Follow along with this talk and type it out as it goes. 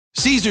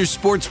Caesars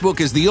Sportsbook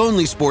is the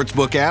only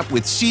sportsbook app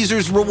with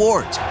Caesars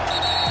Rewards.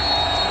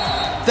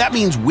 That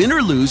means win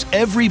or lose,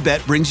 every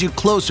bet brings you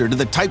closer to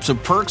the types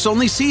of perks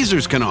only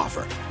Caesars can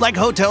offer, like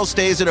hotel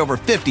stays at over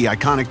 50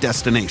 iconic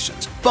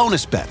destinations,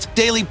 bonus bets,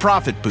 daily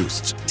profit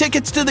boosts,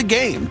 tickets to the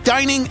game,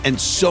 dining, and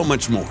so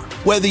much more.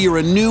 Whether you're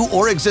a new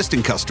or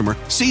existing customer,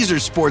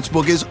 Caesars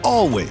Sportsbook is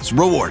always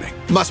rewarding.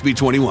 Must be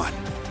 21.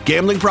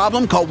 Gambling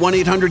problem? Call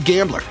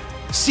 1-800-GAMBLER.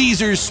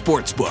 Caesars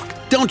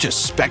Sportsbook. Don't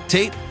just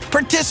spectate,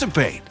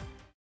 participate.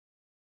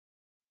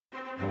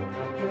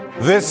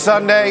 This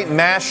Sunday,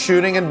 mass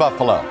shooting in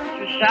Buffalo.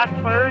 Shots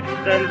first,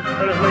 then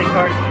as many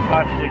cars as you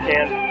possibly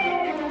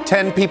can.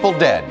 10 people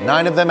dead,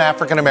 9 of them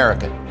African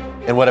American,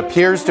 in what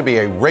appears to be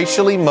a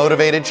racially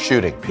motivated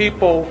shooting.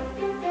 People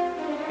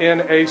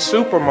in a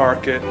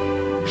supermarket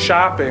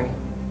shopping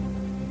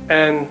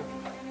and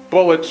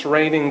bullets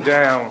raining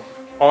down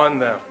on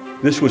them.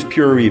 This was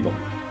pure evil.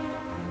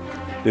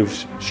 It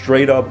was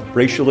straight up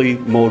racially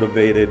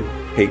motivated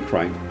hate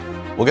crime.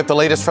 We'll get the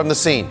latest from the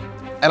scene,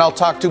 and I'll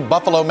talk to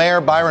Buffalo Mayor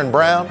Byron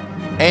Brown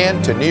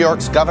and to New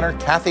York's Governor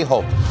Kathy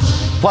Hochul,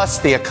 plus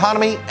the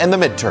economy and the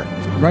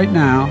midterms. Right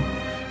now,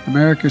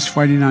 America's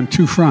fighting on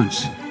two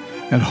fronts.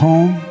 At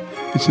home,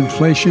 it's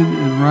inflation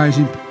and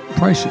rising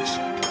prices.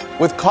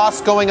 With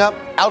costs going up,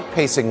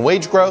 outpacing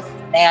wage growth.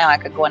 Now I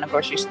could go in a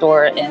grocery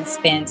store and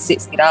spend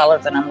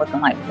 $60, and I'm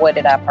looking like, what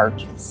did I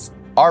purchase?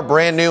 Our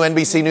brand new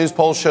NBC News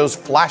poll shows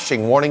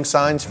flashing warning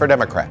signs for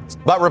Democrats.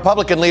 But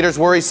Republican leaders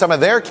worry some of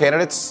their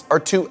candidates are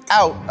too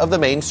out of the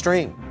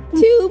mainstream.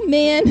 2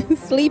 men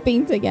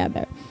sleeping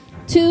together,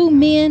 2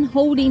 men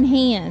holding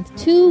hands,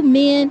 2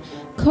 men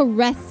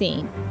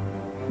caressing.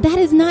 That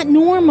is not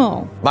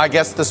normal. My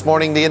guest this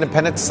morning, the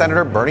independent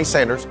Senator Bernie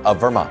Sanders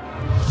of Vermont.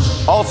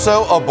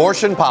 Also,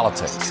 abortion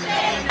politics.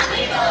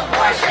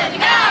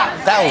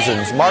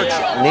 Thousands march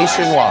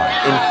nationwide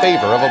in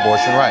favor of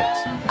abortion rights.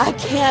 I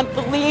can't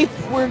believe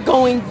we're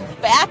going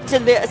back to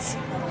this.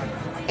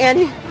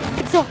 And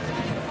it's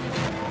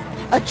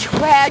a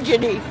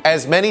tragedy.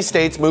 As many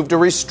states move to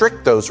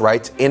restrict those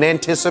rights in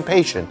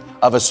anticipation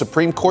of a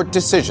Supreme Court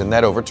decision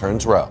that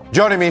overturns Roe.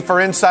 Joining me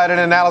for insight and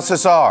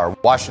analysis are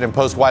Washington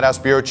Post White House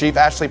Bureau Chief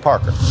Ashley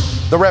Parker,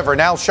 the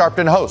Reverend Al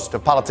Sharpton, host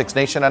of Politics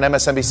Nation on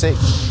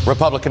MSNBC,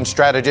 Republican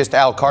strategist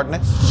Al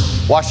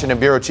Cardenas, Washington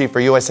Bureau Chief for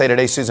USA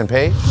Today Susan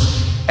Page,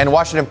 and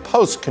Washington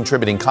Post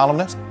contributing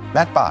columnist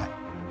Matt Bai.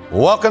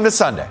 Welcome to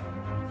Sunday.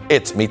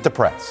 It's Meet the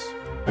Press.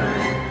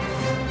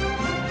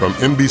 From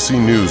NBC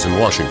News in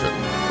Washington,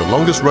 the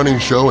longest-running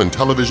show in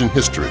television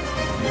history.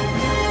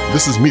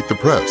 This is Meet the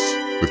Press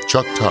with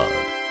Chuck Todd.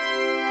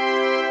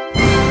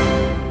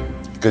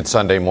 Good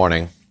Sunday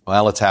morning.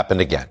 Well, it's happened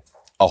again.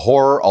 A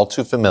horror all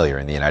too familiar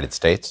in the United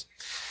States.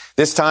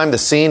 This time, the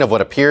scene of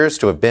what appears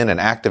to have been an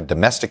act of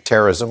domestic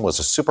terrorism was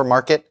a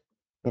supermarket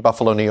in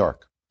Buffalo, New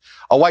York.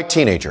 A white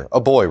teenager, a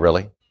boy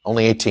really,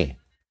 only 18,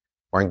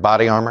 wearing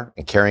body armor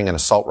and carrying an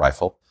assault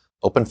rifle,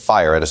 opened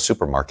fire at a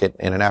supermarket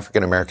in an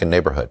African-American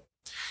neighborhood.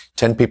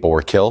 10 people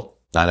were killed,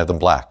 9 of them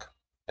black,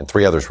 and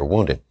 3 others were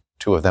wounded,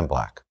 2 of them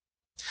black.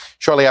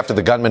 Shortly after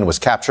the gunman was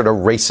captured, a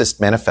racist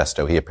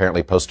manifesto he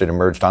apparently posted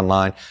emerged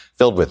online,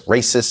 filled with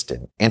racist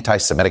and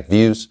anti-Semitic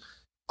views,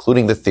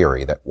 including the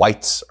theory that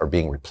whites are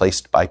being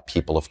replaced by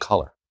people of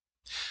color.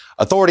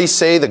 Authorities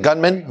say the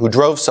gunman, who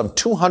drove some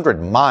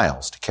 200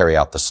 miles to carry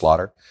out the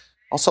slaughter,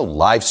 also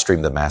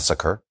live-streamed the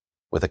massacre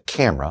with a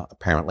camera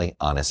apparently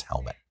on his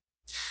helmet.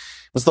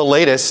 It was the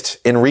latest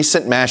in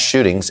recent mass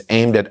shootings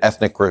aimed at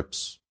ethnic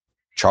groups.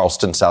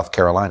 Charleston, South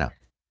Carolina,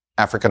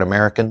 African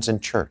Americans in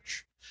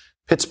church.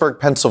 Pittsburgh,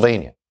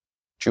 Pennsylvania,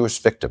 Jewish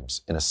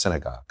victims in a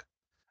synagogue.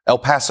 El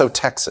Paso,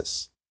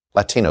 Texas,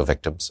 Latino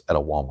victims at a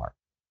Walmart.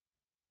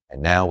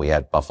 And now we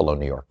add Buffalo,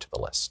 New York to the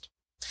list.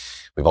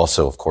 We've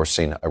also, of course,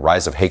 seen a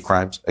rise of hate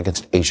crimes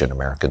against Asian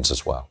Americans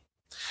as well.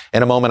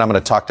 In a moment, I'm going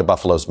to talk to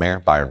Buffalo's Mayor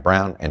Byron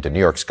Brown and to New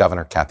York's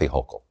Governor Kathy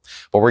Hochul.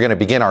 But we're going to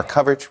begin our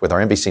coverage with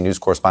our NBC News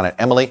correspondent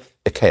Emily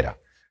Ikeda,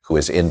 who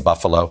is in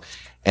Buffalo.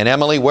 And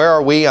Emily, where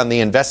are we on the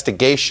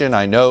investigation?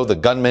 I know the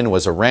gunman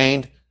was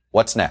arraigned.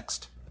 What's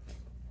next?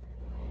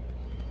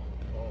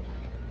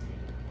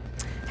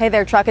 Hey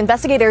there, Chuck.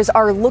 Investigators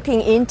are looking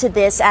into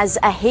this as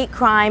a hate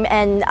crime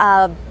and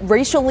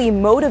racially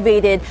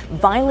motivated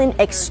violent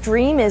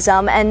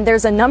extremism. And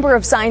there's a number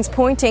of signs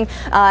pointing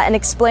and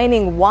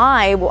explaining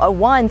why.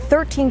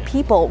 13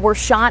 people were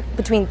shot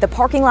between the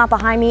parking lot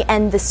behind me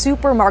and the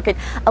supermarket.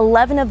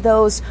 11 of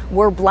those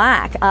were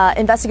black.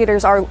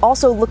 Investigators are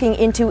also looking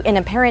into an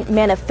apparent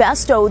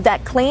manifesto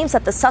that claims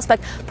that the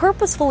suspect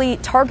purposefully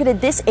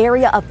targeted this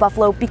area of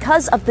Buffalo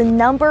because of the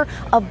number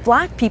of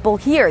black people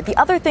here. The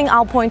other thing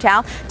I'll point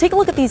out, take a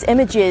look at these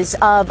images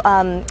of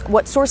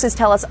what sources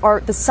tell us are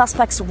the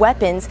suspect's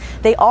weapons.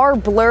 They are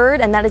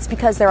blurred, and that is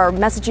because there are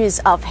messages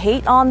of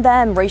hate on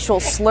them, racial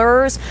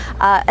slurs.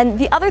 And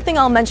the other thing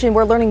I'll mention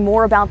we're learning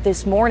more about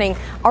this morning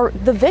are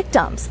the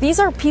victims. These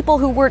are people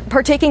who were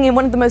partaking in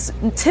one of the most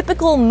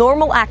typical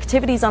normal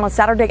activities on a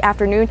Saturday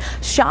afternoon,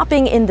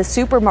 shopping in the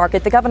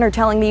supermarket. The governor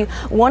telling me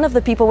one of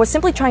the people was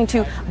simply trying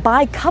to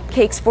buy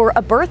cupcakes for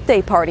a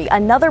birthday party.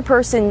 Another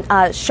person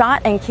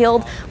shot and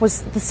killed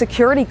was the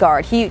security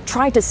guard. He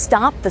tried to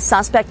stop the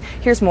suspect.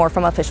 Here's more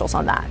from officials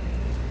on that.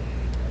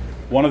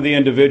 One of the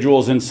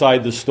individuals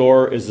inside the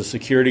store is the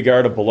security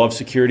guard, a beloved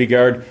security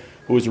guard,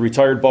 who is a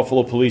retired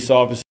Buffalo police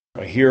officer,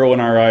 a hero in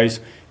our eyes,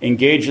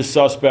 engaged the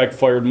suspect,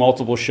 fired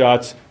multiple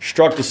shots,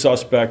 struck the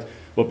suspect,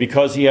 but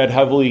because he had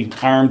heavily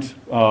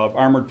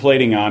armored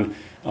plating on,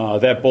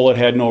 that bullet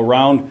had no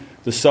round.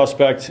 The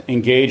suspect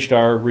engaged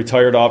our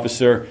retired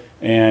officer,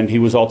 and he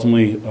was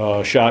ultimately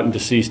shot and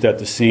deceased at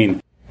the scene.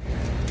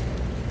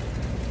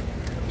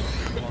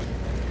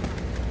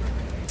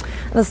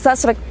 The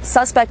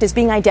suspect is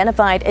being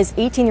identified as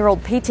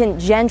 18-year-old Peyton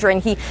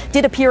Gendron. He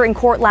did appear in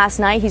court last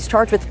night. He's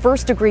charged with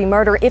first-degree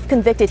murder. If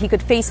convicted, he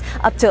could face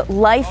up to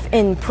life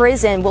in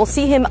prison. We'll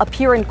see him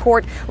appear in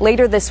court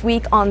later this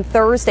week on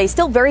Thursday.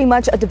 Still very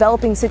much a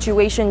developing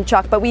situation,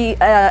 Chuck, but we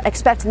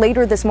expect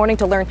later this morning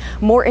to learn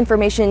more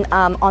information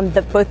on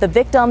both the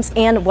victims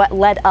and what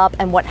led up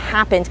and what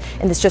happened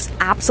in this just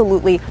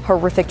absolutely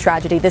horrific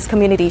tragedy. This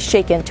community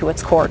shaken to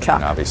its core, Chuck.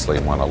 And obviously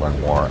want to learn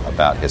more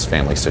about his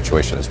family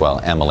situation as well.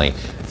 Emily,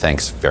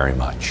 thanks very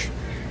much.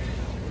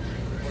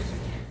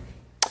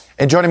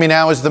 And joining me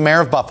now is the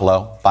mayor of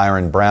Buffalo,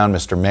 Byron Brown.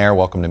 Mr. Mayor,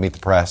 welcome to Meet the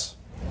Press.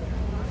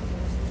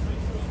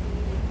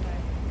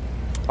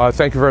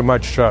 Thank you very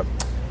much, Chuck.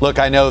 Look,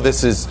 I know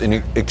this is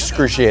an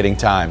excruciating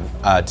time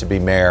to be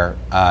mayor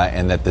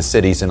and that the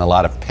city's in a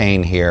lot of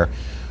pain here.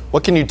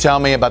 What can you tell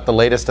me about the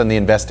latest on the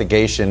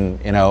investigation?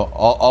 You know,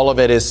 all of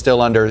it is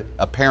still under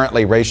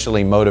apparently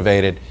racially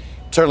motivated.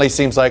 It certainly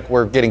seems like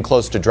we're getting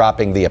close to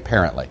dropping the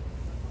apparently.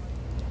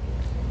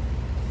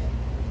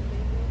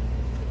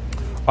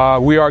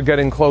 We are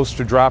getting close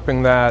to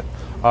dropping that.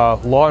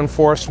 Law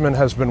enforcement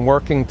has been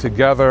working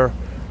together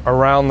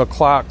around the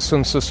clock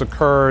since this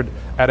occurred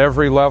at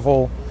every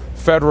level,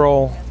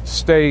 federal,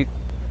 state,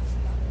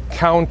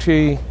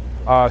 county,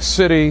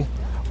 city,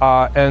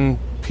 and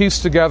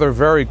pieced together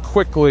very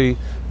quickly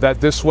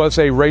that this was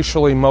a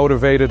racially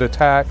motivated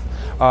attack.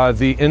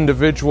 The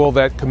individual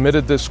that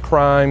committed this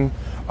crime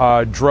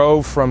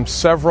drove from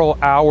several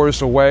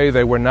hours away.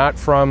 They were not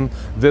from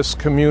this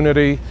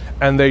community,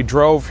 and they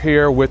drove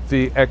here with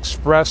the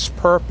express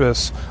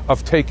purpose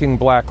of taking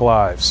black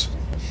lives.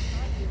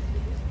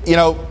 You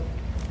know,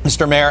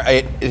 Mr. Mayor,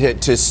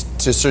 to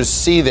sort of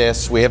see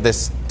this, we have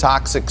this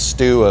toxic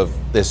stew of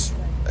this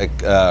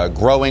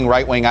growing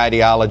right-wing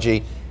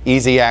ideology,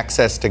 easy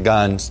access to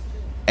guns,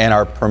 and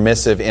our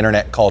permissive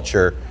internet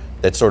culture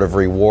that sort of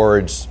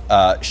rewards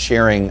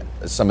sharing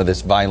some of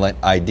this violent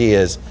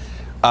ideas.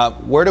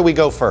 Where do we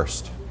go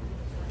first?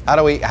 How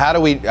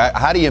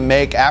do you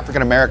make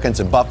African Americans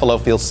in Buffalo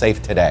feel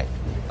safe today?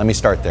 Let me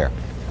start there.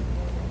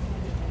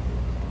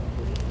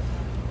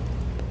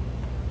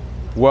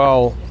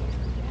 Well,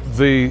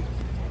 the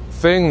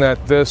thing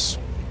that this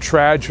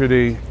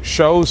tragedy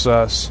shows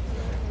us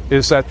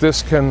is that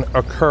this can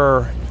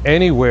occur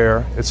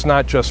anywhere. It's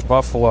not just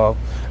Buffalo.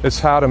 It's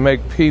how to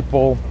make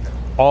people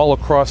all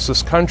across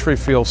this country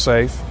feel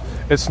safe.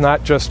 It's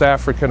not just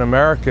African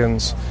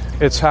Americans.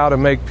 It's how to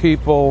make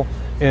people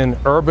in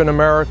urban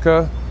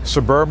America,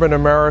 suburban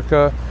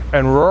America,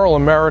 and rural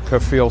America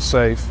feel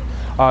safe.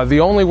 The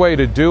only way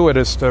to do it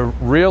is to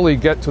really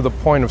get to the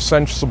point of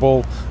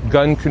sensible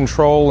gun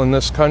control in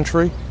this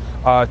country,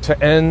 to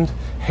end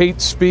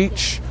hate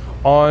speech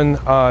on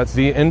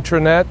the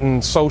internet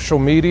and social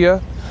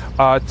media,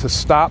 to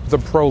stop the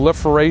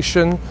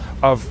proliferation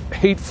of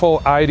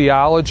hateful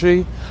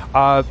ideology.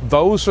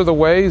 Those are the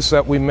ways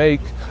that we make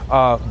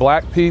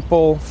black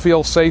people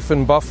feel safe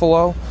in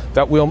Buffalo,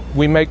 that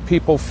we make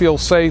people feel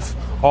safe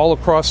all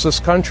across this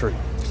country.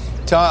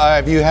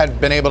 Have you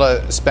been able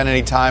to spend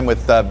any time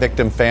with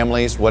victim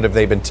families? What have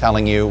they been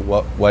telling you?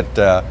 What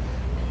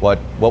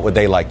would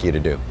they like you to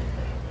do?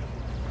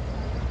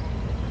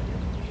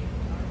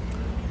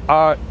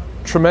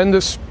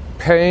 Tremendous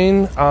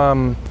pain.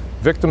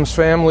 Victims'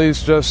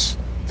 families just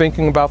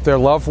thinking about their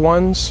loved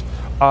ones,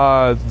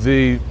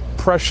 the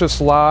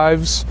precious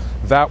lives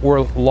that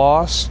were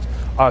lost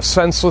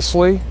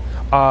senselessly,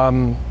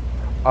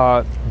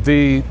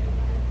 the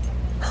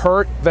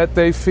hurt that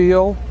they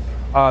feel,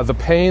 the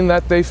pain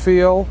that they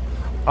feel,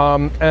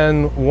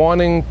 and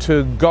wanting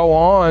to go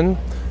on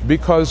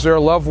because their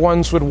loved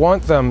ones would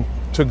want them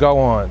to go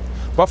on.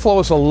 Buffalo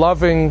is a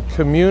loving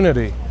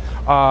community.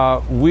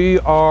 We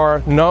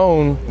are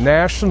known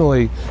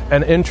nationally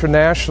and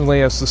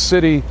internationally as the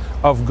city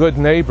of good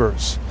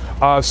neighbors.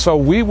 So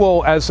we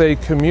will, as a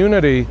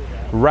community,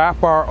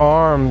 wrap our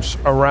arms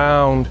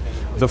around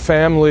the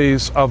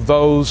families of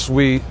those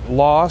we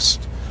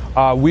lost.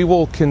 We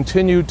will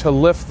continue to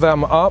lift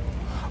them up.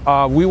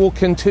 We will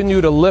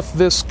continue to lift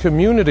this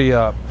community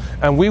up,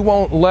 and we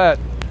won't let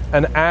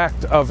an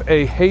act of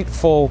a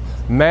hateful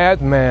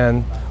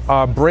madman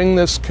bring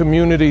this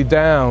community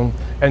down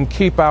and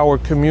keep our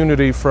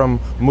community from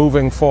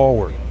moving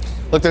forward.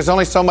 Look, there's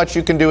only so much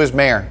you can do as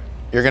mayor.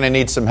 You're going to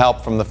need some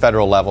help from the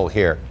federal level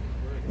here.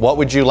 What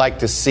would you like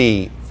to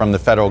see from the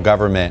federal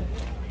government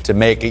to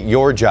make it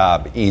your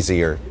job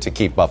easier to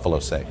keep Buffalo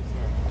safe?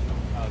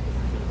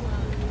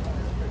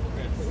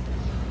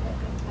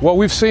 Well,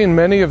 we've seen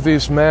many of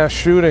these mass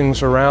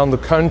shootings around the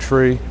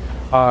country,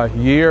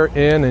 year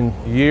in and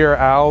year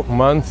out,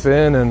 month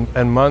in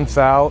and month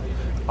out,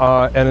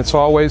 and it's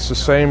always the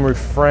same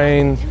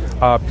refrain.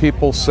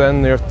 People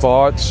send their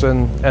thoughts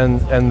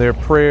and their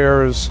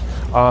prayers.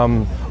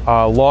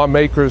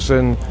 Lawmakers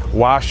in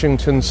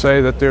Washington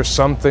say that there's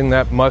something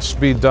that must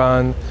be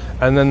done,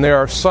 and then there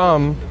are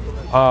some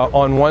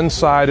on one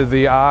side of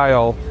the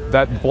aisle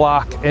that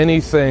block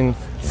anything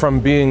from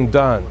being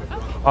done.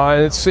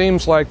 And it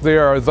seems like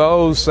there are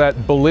those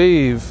that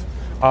believe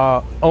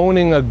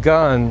owning a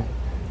gun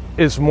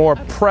is more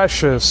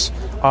precious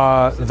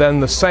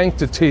than the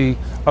sanctity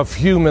of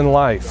human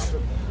life.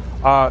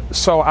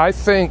 So I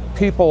think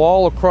people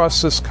all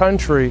across this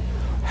country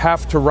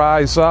have to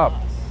rise up.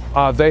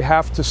 They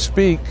have to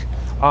speak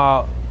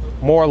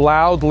more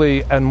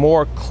loudly and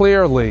more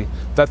clearly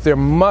that there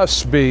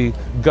must be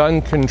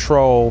gun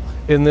control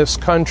in this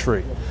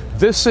country.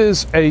 This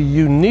is a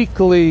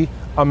uniquely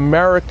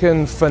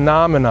American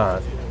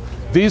phenomenon.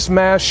 These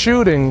mass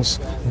shootings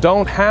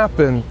don't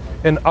happen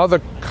in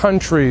other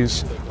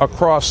countries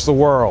across the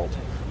world.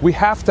 We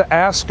have to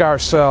ask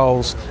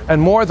ourselves, and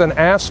more than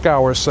ask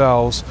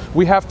ourselves,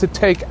 we have to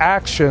take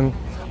action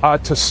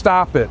to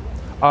stop it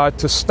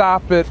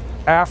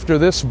after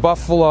this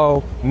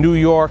Buffalo, New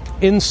York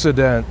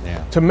incident,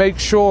 to make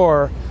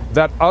sure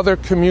that other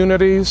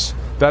communities,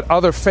 that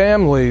other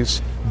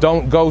families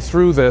don't go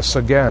through this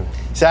again.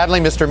 Sadly,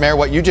 Mr. Mayor,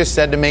 what you just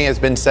said to me has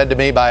been said to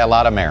me by a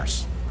lot of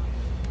mayors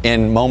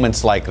in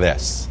moments like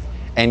this.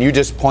 And you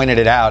just pointed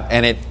it out.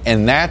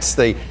 And that's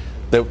the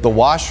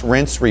wash,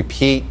 rinse,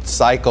 repeat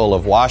cycle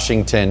of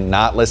Washington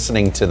not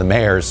listening to the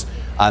mayors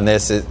on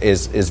this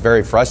is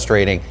very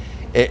frustrating.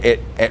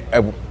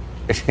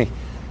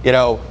 You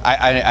know,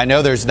 I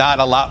know there's not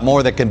a lot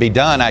more that can be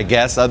done, I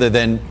guess, other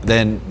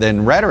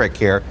than rhetoric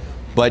here.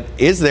 But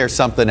is there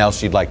something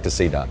else you'd like to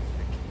see done?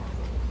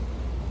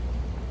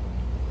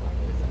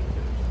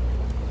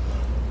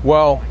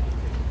 Well,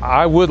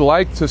 I would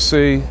like to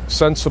see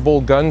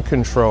sensible gun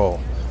control.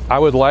 I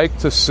would like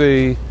to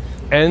see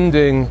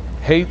ending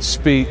hate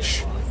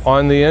speech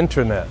on the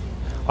internet,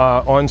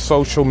 on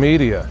social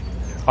media.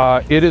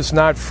 It is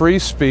not free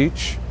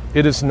speech.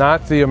 It is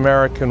not the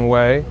American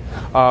way.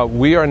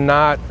 We are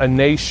not a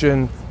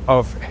nation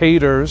of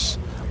haters.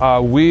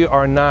 We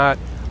are not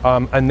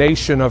a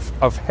nation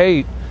of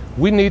hate.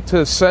 We need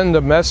to send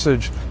a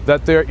message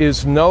that there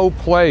is no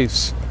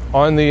place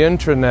on the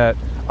internet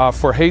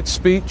for hate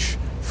speech,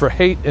 for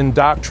hate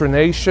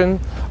indoctrination,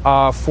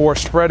 for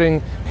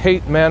spreading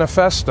hate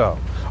manifesto.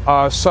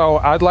 So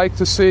I'd like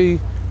to see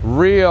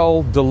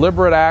real,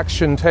 deliberate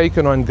action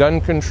taken on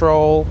gun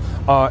control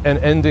and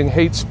ending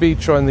hate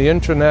speech on the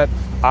internet.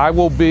 I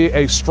will be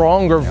a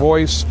stronger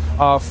voice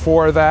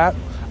for that.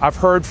 I've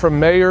heard from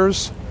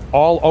mayors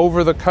all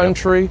over the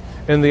country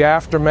in the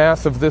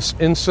aftermath of this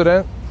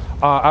incident.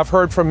 I've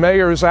heard from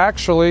mayors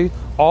actually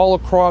all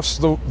across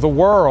the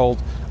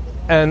world.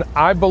 And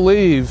I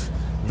believe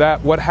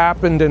that what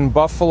happened in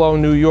Buffalo,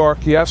 New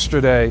York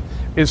yesterday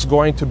is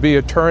going to be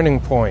a turning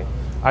point.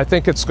 I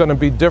think it's going to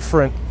be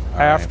different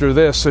after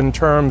this in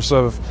terms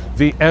of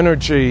the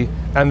energy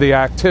and the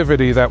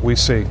activity that we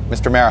see.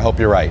 Mr. Mayor, I hope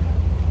you're right.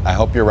 I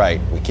hope you're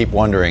right. We keep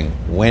wondering,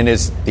 when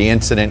is the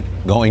incident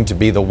going to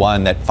be the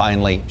one that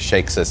finally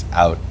shakes us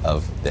out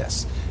of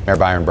this? Mayor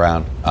Byron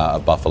Brown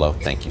of Buffalo,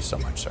 thank you so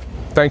much, sir.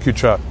 Thank you,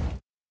 Chuck.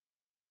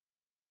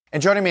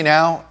 And joining me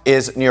now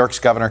is New York's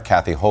Governor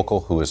Kathy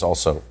Hochul, who is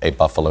also a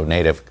Buffalo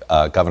native.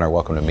 Governor,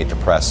 welcome to Meet the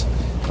Press.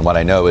 And what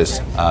I know has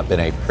been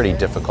a pretty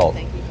difficult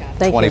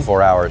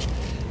 24 hours.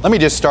 Let me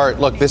just start.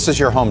 Look, this is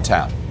your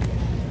hometown.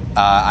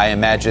 I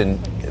imagine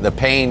the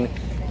pain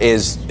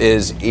is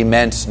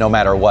immense no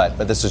matter what,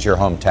 but this is your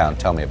hometown.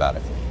 Tell me about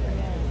it.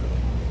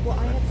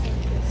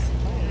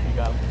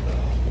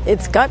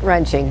 It's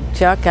gut-wrenching,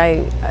 Chuck.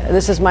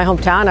 This is my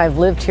hometown. I've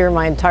lived here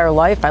my entire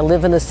life. I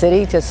live in the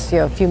city, just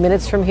a few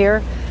minutes from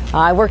here.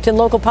 I worked in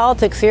local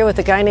politics here with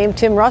a guy named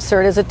Tim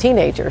Russert as a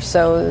teenager.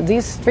 So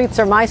these streets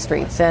are my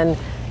streets, and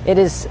it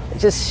is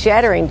just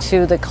shattering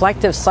to the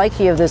collective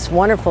psyche of this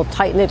wonderful,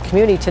 tight-knit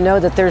community to know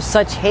that there's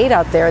such hate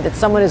out there, that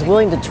someone is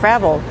willing to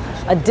travel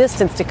a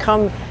distance to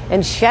come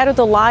and shatter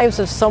the lives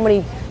of so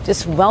many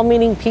just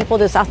well-meaning people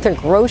just out there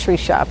grocery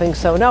shopping.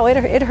 So no,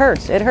 it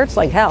hurts. It hurts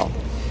like hell.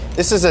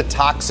 This is a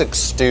toxic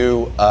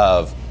stew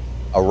of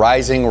a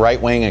rising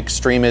right-wing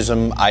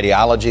extremism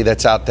ideology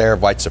that's out there,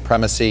 of white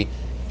supremacy,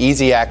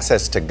 easy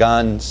access to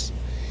guns,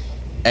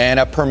 and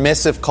a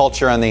permissive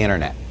culture on the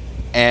internet.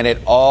 And it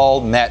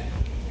all met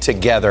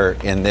together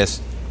in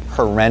this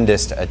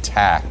horrendous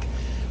attack.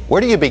 Where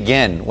do you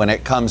begin when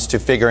it comes to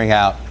figuring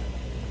out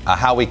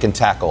how we can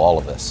tackle all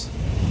of this?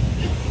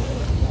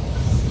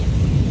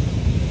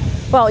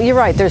 Well, you're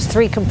right. There's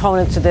three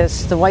components to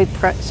this: the white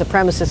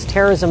supremacist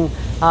terrorism,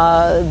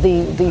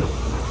 the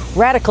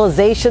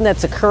radicalization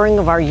that's occurring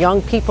of our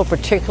young people,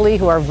 particularly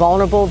who are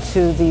vulnerable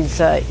to these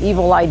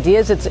evil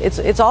ideas.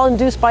 It's all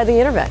induced by the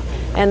internet,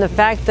 and the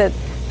fact that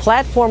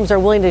platforms are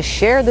willing to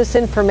share this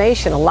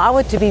information, allow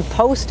it to be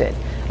posted.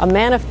 A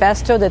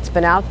manifesto that's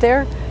been out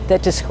there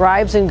that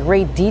describes in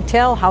great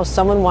detail how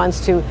someone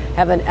wants to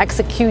have an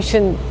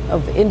execution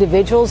of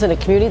individuals in a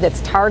community that's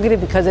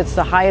targeted because it's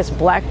the highest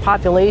black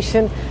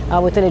population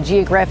within a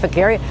geographic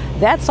area.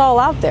 That's all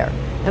out there.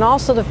 And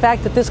also the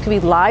fact that this could be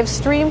live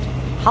streamed.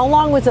 How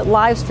long was it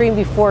live streamed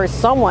before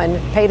someone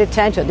paid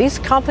attention? These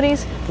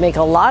companies make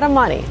a lot of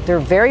money. They're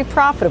very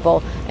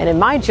profitable. And in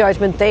my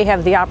judgment, they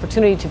have the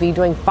opportunity to be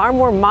doing far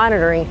more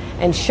monitoring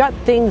and shut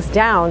things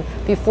down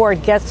before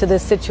it gets to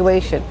this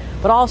situation.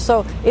 But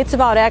also, it's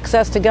about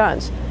access to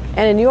guns.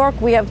 And in New York,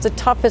 we have the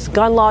toughest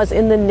gun laws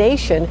in the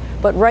nation.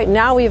 But right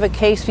now, we have a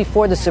case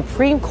before the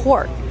Supreme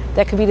Court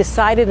that could be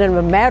decided in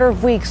a matter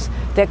of weeks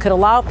that could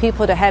allow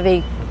people to have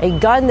a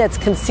gun that's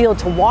concealed,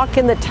 to walk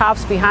in the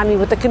tops behind me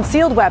with a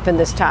concealed weapon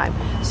this time.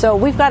 So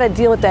we've got to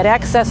deal with that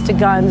access to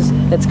guns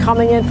that's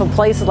coming in from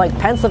places like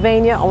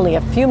Pennsylvania, only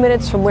a few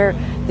minutes from where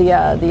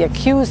the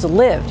accused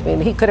lived. I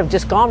mean, he could have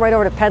just gone right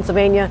over to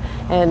Pennsylvania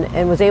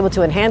and was able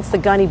to enhance the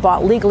gun he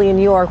bought legally in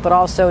New York, but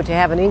also to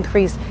have an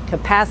increased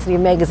capacity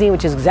of magazine,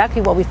 which is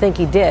exactly what we think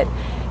he did,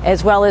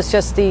 as well as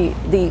just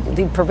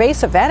the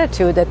pervasive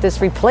attitude that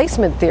this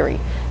replacement theory,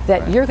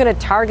 that you're going to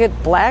target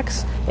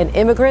blacks and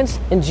immigrants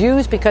and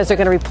Jews because they're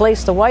going to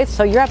replace the whites.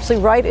 So you're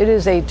absolutely right. It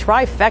is a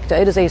trifecta.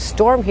 It is a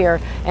storm here,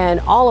 and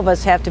all of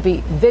us have to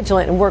be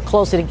vigilant and work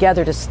closely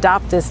together to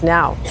stop this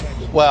now.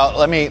 Well,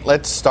 let me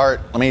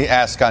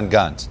ask on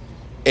guns.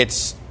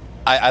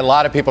 A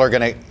lot of people are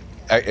going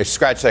to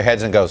scratch their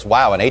heads and goes,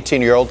 wow, an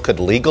 18-year-old could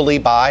legally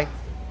buy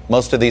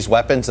most of these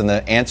weapons? And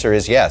the answer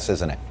is yes,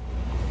 isn't it?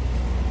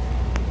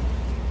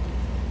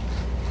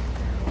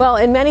 Well,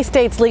 in many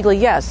states, legally,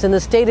 yes. In the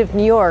state of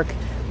New York,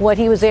 what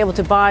he was able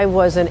to buy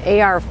was an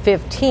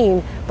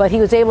AR-15, but he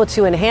was able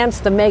to enhance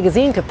the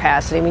magazine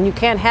capacity. I mean, you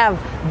can't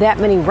have that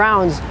many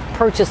rounds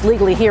purchased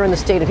legally here in the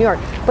state of New York.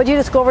 But you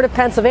just go over to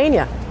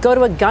Pennsylvania, go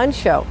to a gun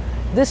show.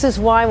 This is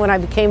why when I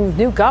became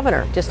new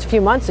governor just a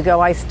few months ago,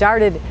 I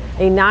started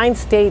a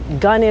 9-state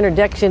gun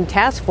interdiction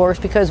task force,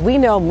 because we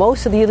know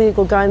most of the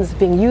illegal guns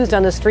being used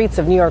on the streets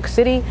of New York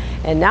City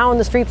and now in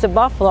the streets of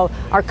Buffalo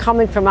are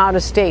coming from out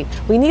of state.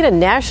 We need a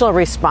national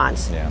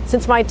response. Yeah.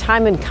 Since my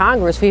time in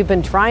Congress, we've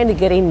been trying to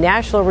get a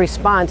national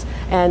response.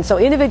 And so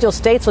individual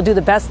states will do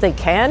the best they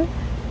can.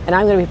 And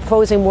I'm going to be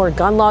proposing more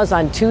gun laws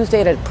on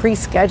Tuesday at a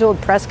pre-scheduled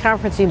press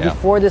conference even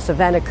before this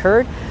event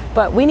occurred.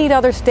 But we need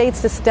other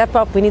states to step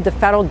up. We need the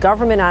federal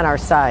government on our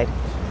side.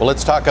 Well,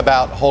 let's talk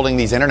about holding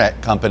these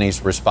internet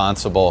companies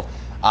responsible.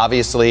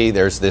 Obviously,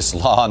 there's this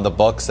law on the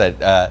books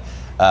that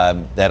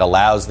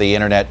allows the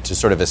internet to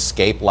sort of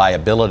escape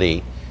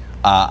liability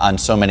on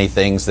so many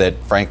things that,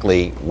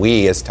 frankly,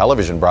 we as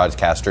television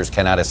broadcasters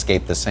cannot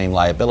escape the same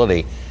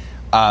liability.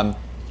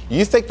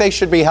 You think they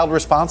should be held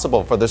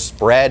responsible for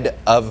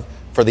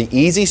the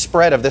easy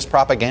spread of this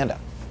propaganda?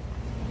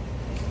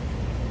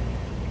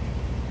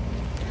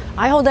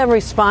 I hold them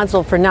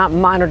responsible for not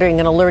monitoring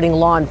and alerting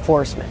law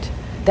enforcement.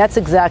 That's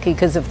exactly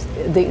because of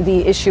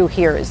the issue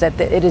here is that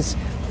it is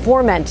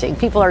fomenting.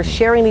 People are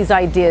sharing these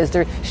ideas.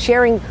 They're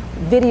sharing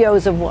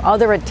videos of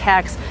other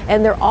attacks,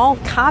 and they're all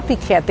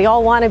copycat. They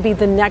all want to be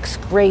the next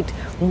great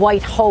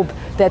white hope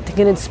that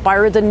can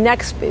inspire the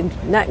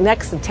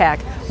next attack.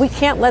 We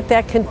can't let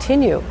that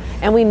continue.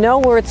 And we know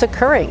where it's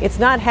occurring. It's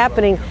not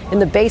happening in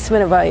the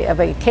basement of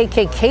a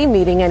KKK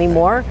meeting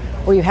anymore,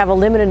 where you have a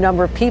limited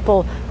number of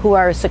people who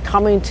are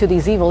succumbing to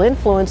these evil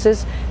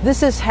influences.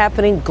 This is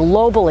happening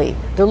globally.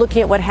 They're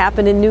looking at what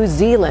happened in New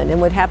Zealand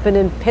and what happened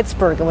in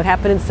Pittsburgh and what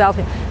happened in South.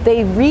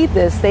 They read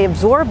this, they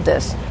absorb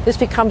this. This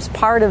becomes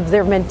part of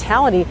their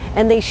mentality,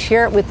 and they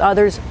share it with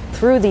others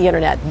through the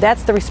internet.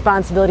 That's the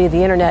responsibility of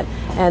the internet,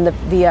 and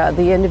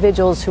the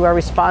individuals who are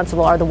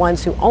responsible are the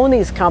ones who own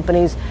these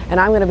companies, and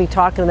I'm going to be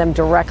talking to them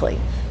directly.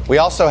 We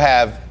also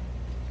have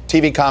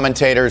TV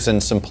commentators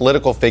and some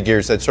political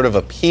figures that sort of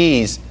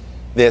appease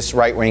this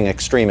right-wing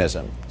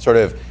extremism, sort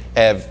of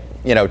have,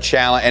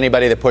 challenge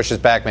anybody that pushes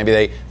back.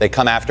 Maybe they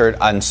come after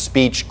it on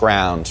speech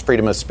grounds,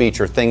 freedom of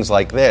speech or things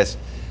like this.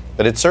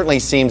 But it certainly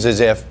seems as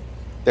if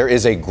there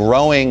is a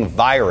growing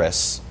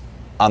virus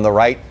on the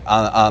right,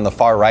 on the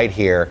far right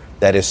here,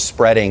 that is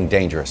spreading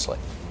dangerously.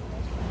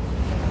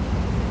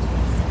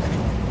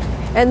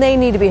 And they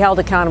need to be held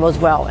accountable as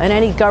well. And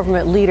any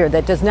government leader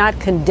that does not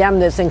condemn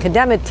this and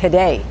condemn it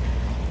today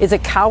is a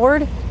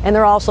coward, and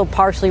they're also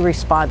partially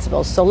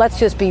responsible. So let's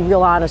just be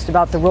real honest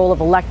about the role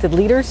of elected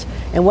leaders,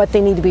 and what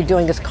they need to be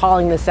doing is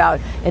calling this out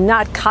and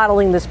not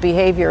coddling this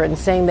behavior and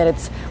saying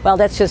that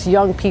that's just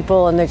young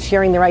people and they're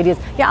sharing their ideas.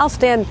 Yeah,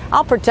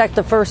 I'll protect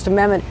the First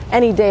Amendment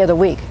any day of the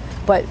week,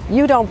 but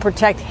you don't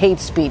protect hate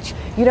speech.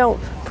 You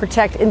don't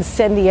protect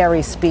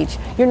incendiary speech.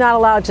 You're not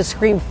allowed to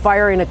scream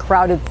fire in a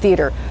crowded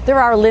theater. There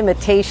are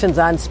limitations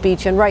on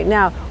speech, and right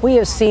now we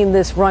have seen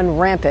this run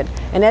rampant.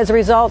 And as a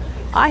result,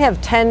 I have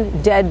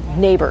 10 dead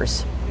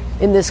neighbors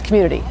in this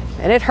community,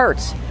 and it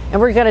hurts, and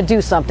we're going to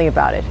do something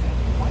about it.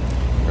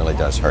 It really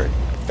does hurt.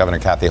 Governor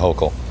Kathy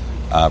Hochul,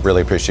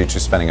 really appreciate you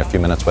spending a few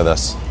minutes with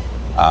us,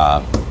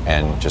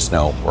 and just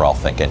know we're all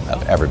thinking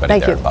of everybody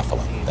there in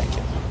Buffalo. Thank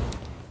you.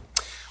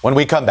 When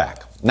we come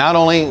back, not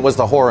only was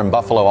the horror in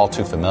Buffalo all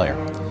too familiar,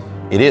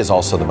 it is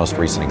also the most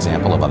recent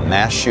example of a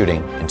mass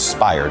shooting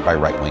inspired by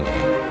right-wing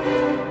hate.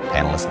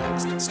 Panelists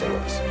next. Stay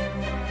with us.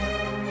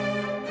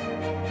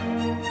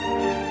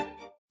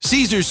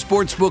 Caesars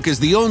Sportsbook is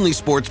the only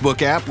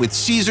sportsbook app with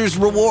Caesars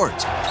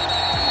Rewards.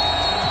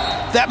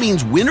 That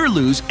means win or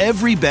lose,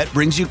 every bet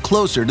brings you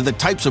closer to the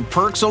types of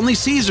perks only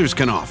Caesars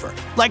can offer,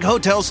 like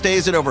hotel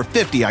stays at over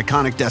 50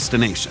 iconic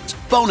destinations,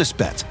 bonus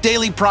bets,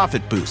 daily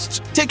profit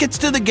boosts, tickets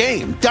to the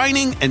game,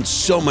 dining, and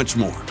so much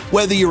more.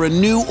 Whether you're a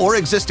new or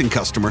existing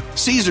customer,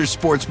 Caesars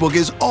Sportsbook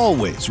is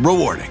always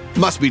rewarding.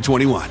 Must be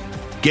 21.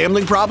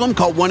 Gambling problem?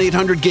 Call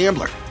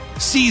 1-800-GAMBLER.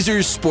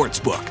 Caesars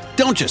Sportsbook.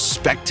 Don't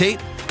just spectate,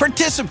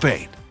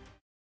 participate.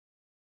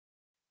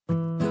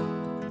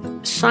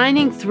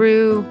 Signing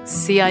through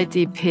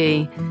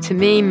CIDP to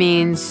me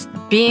means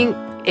being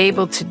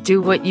able to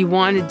do what you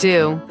want to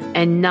do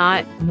and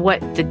not what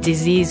the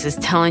disease is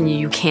telling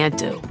you can't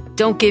do.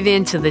 Don't give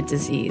in to the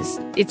disease.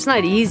 It's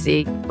not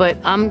easy, but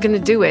I'm going to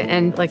do it.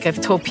 And like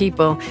I've told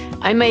people,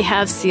 I may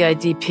have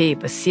CIDP,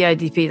 but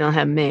CIDP don't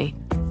have me.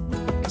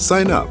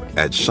 Sign up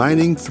at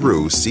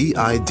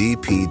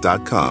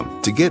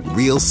shiningthroughcidp.com to get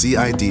real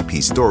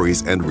CIDP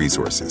stories and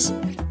resources.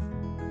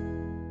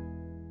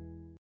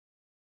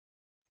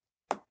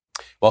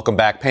 Welcome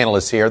back.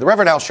 Panelists here. The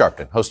Reverend Al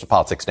Sharpton, host of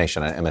Politics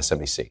Nation on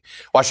MSNBC.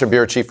 Washington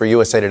Bureau Chief for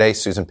USA Today,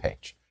 Susan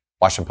Page.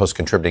 Washington Post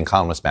contributing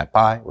columnist Matt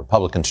Bai.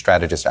 Republican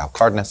strategist Al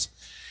Cardenas.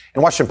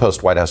 And Washington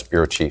Post White House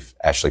Bureau Chief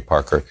Ashley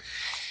Parker.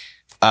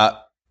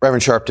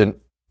 Reverend Sharpton,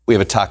 we have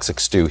a toxic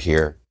stew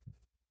here.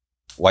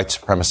 White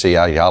supremacy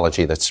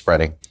ideology that's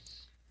spreading.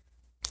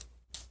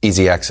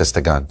 Easy access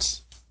to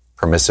guns.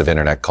 Permissive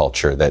internet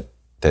culture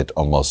that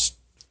almost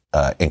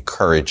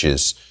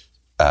encourages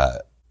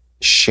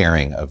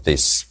sharing of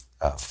this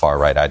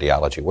far-right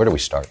ideology. Where do we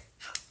start?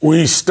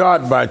 We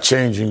start by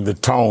changing the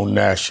tone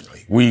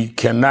nationally. We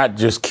cannot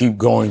just keep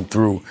going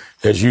through,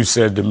 as you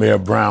said to Mayor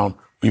Brown.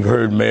 We've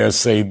heard mayors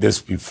say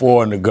this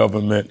before, and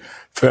the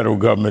federal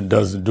government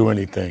doesn't do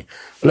anything.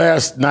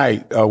 Last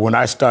night, when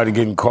I started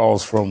getting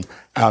calls from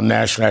our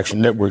National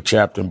Action Network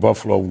chapter in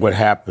Buffalo, what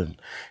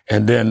happened?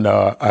 And then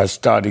I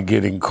started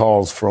getting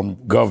calls from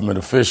government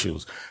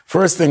officials.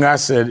 First thing I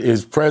said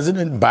is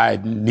President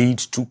Biden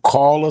needs to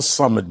call a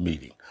summit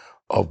meeting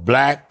of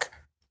Black,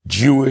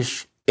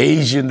 Jewish,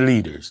 Asian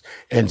leaders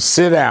and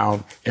sit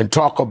down and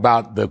talk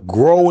about the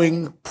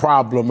growing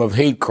problem of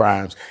hate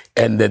crimes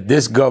and that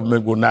this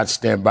government will not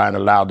stand by and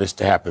allow this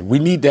to happen. We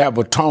need to have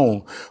a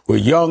tone where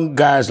young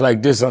guys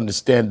like this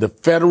understand the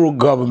federal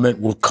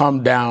government will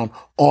come down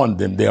on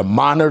them. They're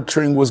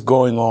monitoring what's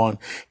going on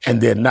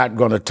and they're not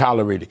going to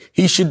tolerate it.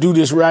 He should do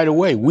this right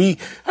away. We've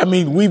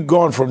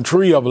gone from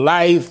Tree of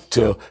Life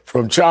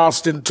from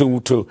Charleston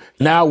to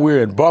now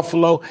we're in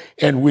Buffalo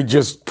and we're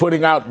just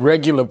putting out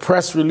regular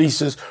press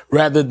releases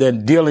rather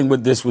than dealing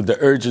with this with the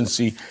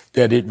urgency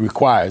that it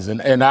requires.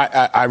 And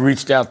I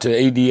reached out to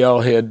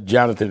ADL head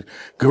Jonathan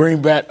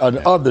Greenblatt and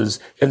others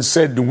and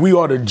said we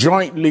ought to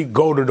jointly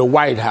go to the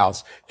White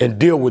House and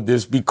deal with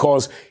this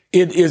because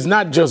it is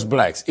not just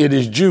blacks. It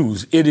is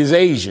Jews. It is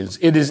Asians.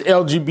 It is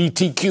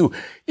LGBTQ.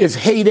 It's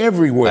hate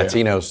everywhere.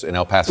 Latinos in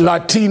El Paso.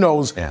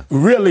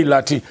 Really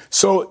Latino.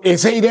 So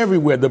it's hate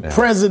everywhere. The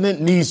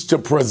president needs to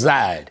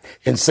preside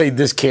and say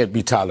this can't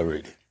be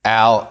tolerated.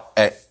 Al,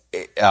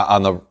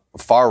 on the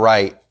far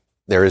right,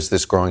 there is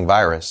this growing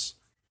virus,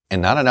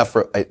 and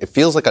it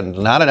feels like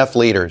not enough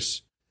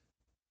leaders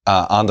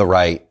on the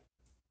right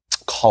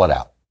call it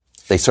out.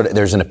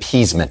 There's an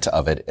appeasement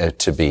of it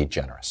to be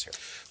generous here.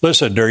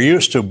 Listen, there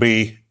used to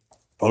be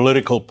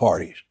political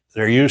parties.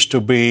 There used to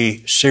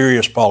be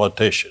serious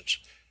politicians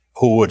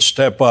who would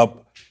step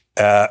up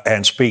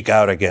and speak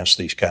out against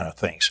these kind of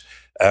things.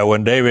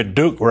 When David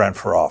Duke ran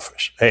for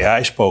office,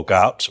 I spoke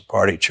out, as a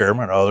party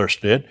chairman, others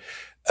did.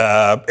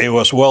 It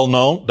was well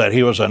known that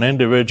he was an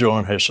individual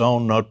on his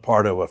own, not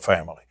part of a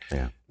family.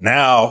 Yeah.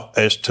 Now,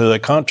 as to the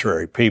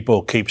contrary,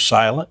 people keep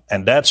silent,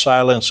 and that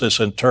silence is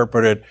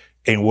interpreted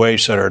in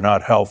ways that are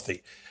not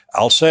healthy.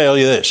 I'll tell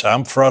you this,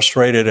 I'm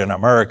frustrated in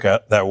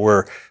America that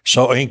we're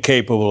so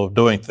incapable of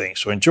doing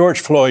things. When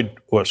George Floyd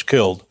was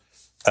killed,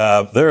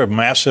 there were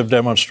massive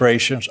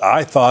demonstrations.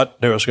 I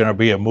thought there was going to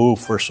be a move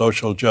for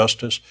social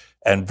justice,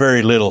 and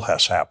very little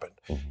has happened.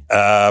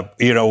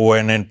 Mm-hmm.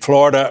 When in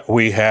Florida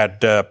we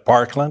had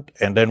Parkland,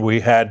 and then we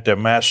had the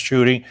mass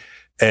shooting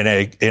in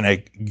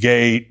a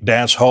gay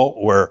dance hall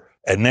where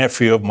a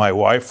nephew of my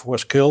wife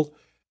was killed.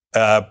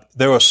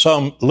 There was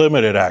some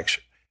limited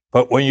action.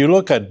 But when you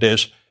look at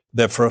this,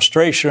 the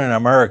frustration in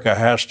America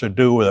has to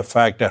do with the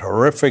fact that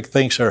horrific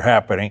things are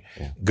happening.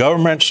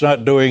 Government's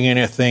not doing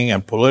anything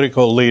and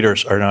political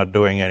leaders are not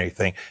doing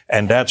anything.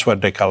 And that's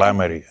what the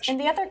calamity is. And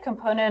the other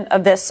component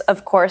of this,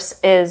 of course,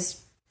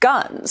 is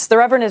guns. The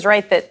Reverend is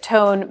right that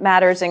tone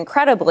matters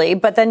incredibly,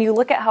 but then you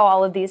look at how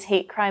all of these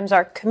hate crimes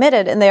are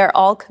committed, and they are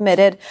all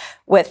committed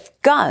with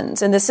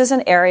guns. And this is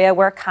an area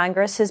where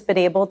Congress has been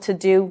able to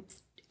do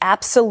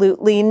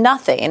absolutely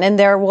nothing. And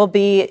there will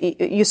be,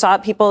 you saw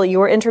people you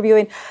were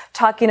interviewing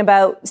talking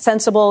about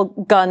sensible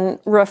gun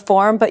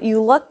reform, but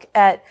you look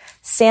at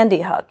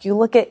Sandy Hook, you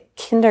look at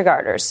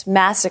kindergartners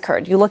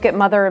massacred, you look at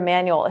Mother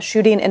Emanuel, a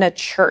shooting in a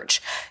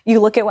church, you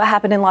look at what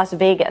happened in Las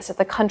Vegas at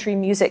the country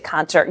music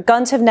concert.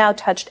 Guns have now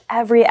touched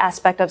every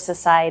aspect of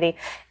society,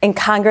 and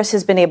Congress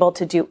has been able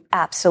to do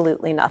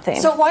absolutely nothing.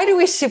 So why do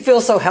we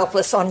feel so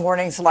helpless on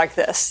mornings like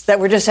this,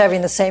 that we're just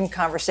having the same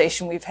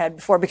conversation we've had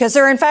before? Because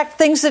there are, in fact,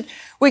 things that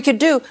we could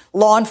do.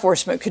 Law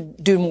enforcement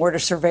could do more to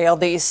surveil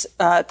these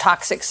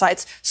toxic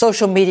sites.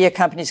 Social media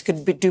companies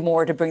could do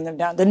more to bring them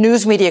down. The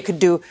news media could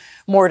do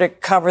more to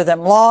cover them.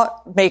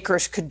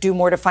 Lawmakers could do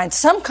more to find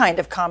some kind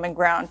of common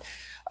ground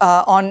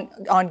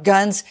on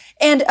guns.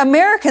 And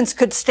Americans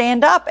could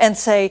stand up and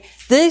say,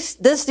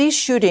 these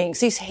shootings,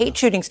 these hate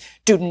shootings,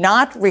 do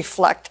not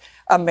reflect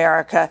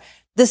America.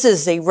 This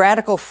is a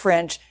radical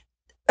fringe.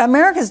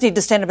 Americans need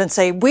to stand up and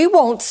say, we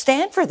won't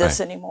stand for this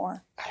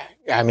anymore.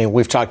 I mean,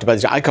 we've talked about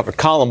this. I covered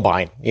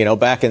Columbine,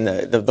 back in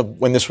the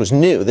when this was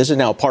new. This is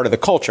now part of the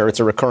culture.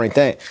 It's a recurring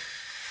thing.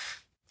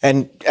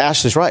 And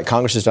Ashley's right.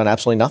 Congress has done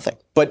absolutely nothing.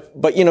 But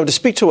to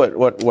speak to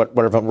what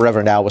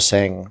Reverend Al was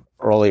saying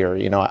earlier,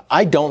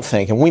 I don't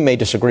think, and we may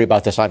disagree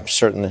about this. I'm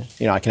certain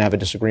that, I can have a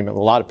disagreement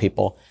with a lot of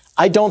people.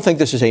 I don't think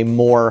this is a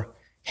more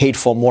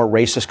hateful, more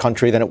racist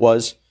country than it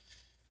was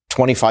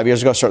 25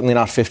 years ago, certainly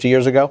not 50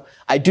 years ago.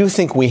 I do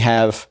think we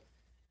have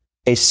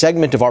a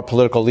segment of our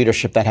political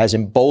leadership that has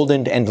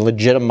emboldened and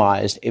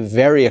legitimized a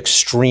very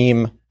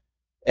extreme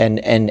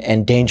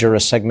and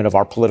dangerous segment of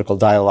our political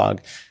dialogue.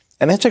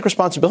 And they have to take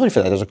responsibility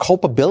for that. There's a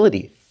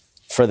culpability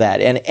for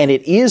that. And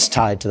it is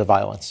tied to the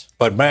violence.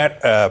 But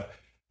Matt,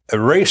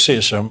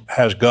 racism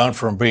has gone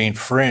from being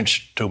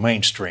fringe to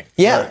mainstream.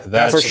 Yeah,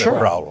 that's for the sure.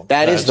 problem.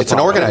 It's an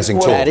organizing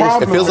tool.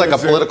 It feels like a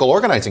political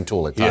organizing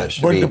tool at times.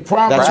 But the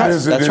problem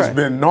is it has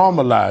been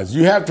normalized.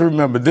 You have to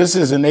remember, this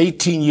is an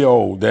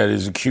 18-year-old that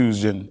is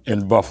accused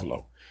in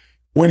Buffalo.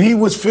 When he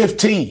was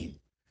 15,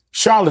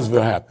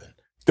 Charlottesville happened.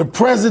 The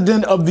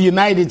president of the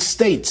United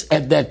States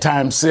at that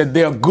time said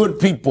there are good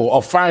people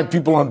or fine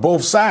people on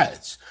both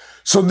sides.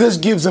 So this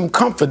gives him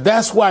comfort.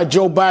 That's why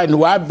Joe Biden,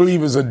 who I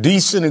believe is a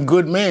decent and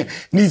good man,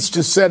 needs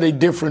to set a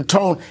different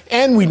tone.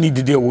 And we need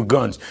to deal with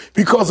guns,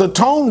 because a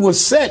tone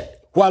was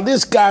set while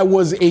this guy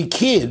was a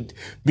kid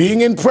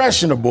being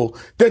impressionable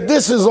that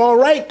this is all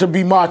right to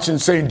be marching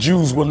saying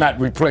Jews will not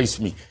replace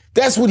me.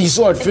 That's what he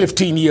saw at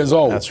 15 years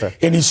old. That's right.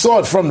 And he saw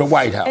it from the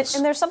White House.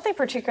 And there's something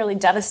particularly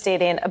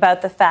devastating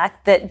about the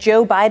fact that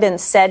Joe Biden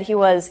said he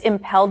was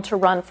impelled to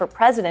run for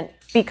president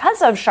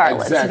because of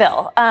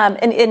Charlottesville.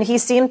 Exactly. And he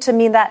seemed to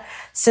mean that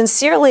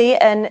sincerely.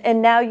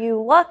 And now you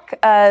look,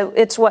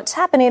 it's what's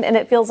happening, and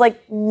it feels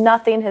like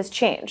nothing has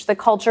changed. The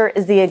culture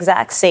is the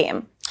exact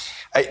same.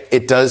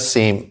 It does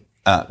seem,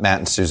 Matt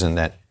and Susan,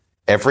 that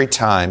every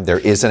time there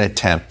is an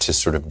attempt to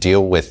sort of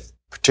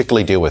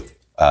particularly deal with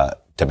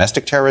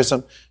domestic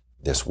terrorism,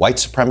 this white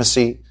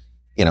supremacy,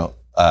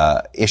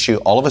 issue,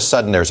 all of a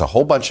sudden there's a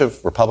whole bunch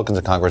of Republicans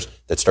in Congress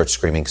that start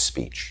screaming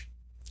speech.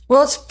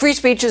 Well, free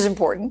speech is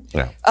important.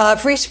 Yeah.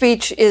 Free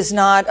speech is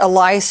not a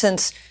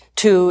license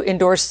to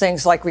endorse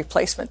things like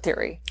replacement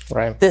theory.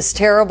 Right. This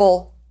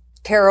terrible,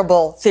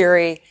 terrible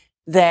theory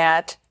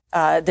that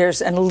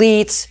there's an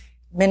elites,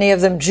 many of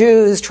them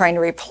Jews, trying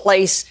to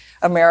replace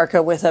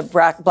America with a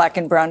black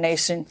and brown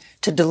nation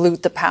to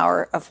dilute the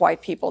power of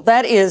white people.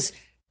 That is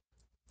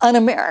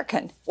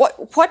un-American.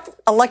 What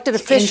elected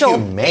official?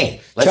 Inhumane.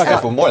 Let's go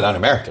for more than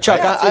un-American.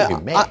 Chuck,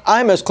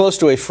 I'm as close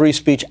to a free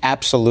speech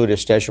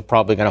absolutist as you're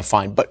probably going to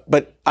find. But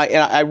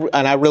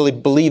I really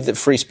believe that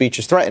free speech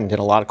is threatened in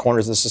a lot of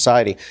corners of the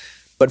society.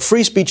 But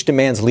free speech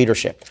demands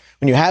leadership.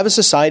 When you have a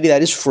society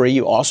that is free,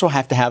 you also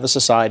have to have a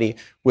society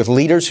with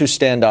leaders who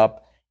stand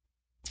up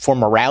for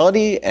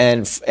morality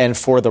and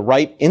for the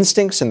right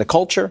instincts in the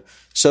culture,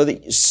 so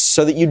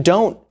that you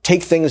don't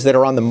take things that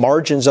are on the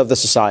margins of the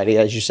society,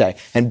 as you say,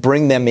 and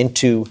bring them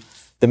into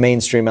the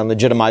mainstream and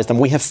legitimize them.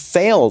 We have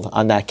failed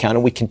on that count,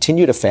 and we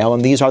continue to fail,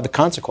 and these are the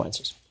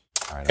consequences.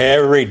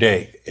 Every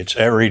day. It's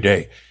every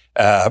day.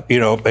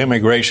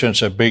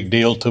 Immigration's a big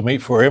deal to me.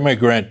 For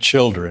immigrant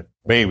children,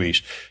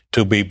 babies,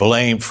 to be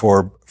blamed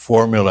for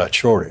formula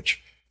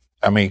shortage.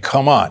 I mean,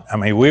 come on. I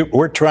mean,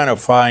 we're trying to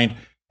find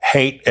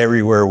hate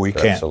everywhere we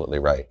can. Absolutely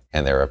right.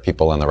 And there are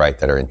people on the right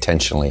that are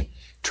intentionally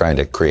trying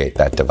to create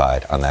that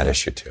divide on that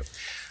issue, too.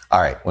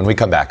 All right. When we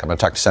come back, I'm going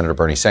to talk to Senator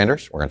Bernie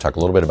Sanders. We're going to talk a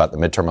little bit about the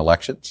midterm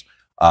elections.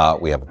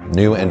 We have a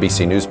new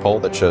NBC News poll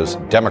that shows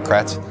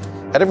Democrats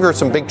heading for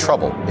some big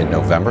trouble in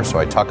November. So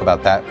I talk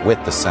about that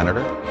with the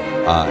senator.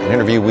 An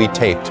interview we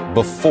taped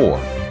before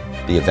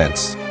the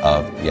events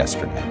of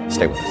yesterday.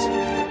 Stay with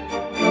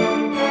us.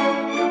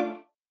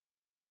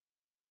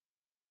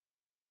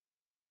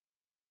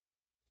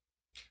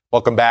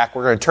 Welcome back.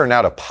 We're going to turn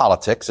now to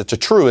politics. It's a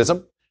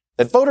truism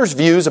that voters'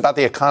 views about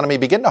the economy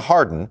begin to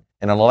harden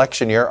in an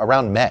election year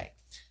around May.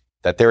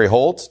 That theory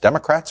holds.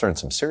 Democrats are in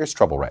some serious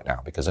trouble right now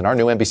because in our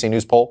new NBC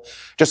News poll,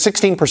 just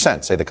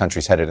 16% say the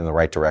country's headed in the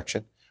right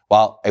direction,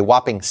 while a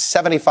whopping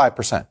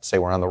 75% say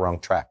we're on the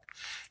wrong track.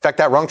 In fact,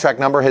 that wrong track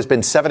number has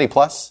been 70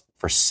 plus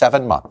for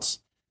 7 months,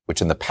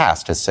 which in the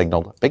past has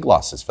signaled big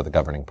losses for the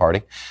governing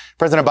party.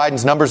 President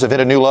Biden's numbers have hit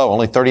a new low.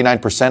 Only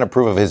 39%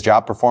 approve of his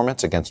job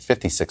performance against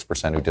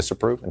 56% who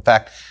disapprove. In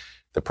fact,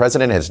 the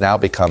president has now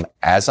become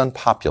as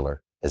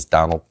unpopular as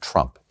Donald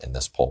Trump in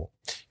this poll.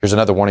 Here's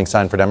another warning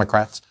sign for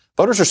Democrats.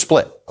 Voters are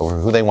split over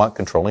who they want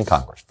controlling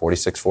Congress,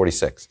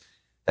 46-46.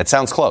 That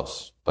sounds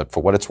close, but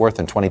for what it's worth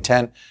in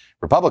 2010,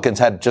 Republicans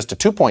had just a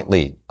 2-point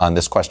lead on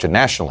this question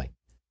nationally,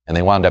 and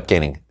they wound up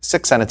gaining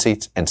 6 Senate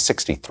seats and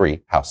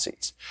 63 House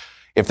seats.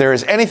 If there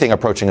is anything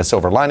approaching a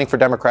silver lining for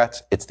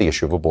Democrats, it's the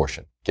issue of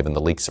abortion. Given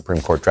the leaked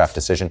Supreme Court draft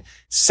decision,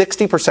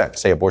 60%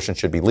 say abortion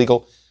should be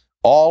legal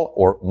all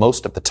or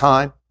most of the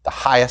time, the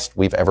highest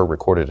we've ever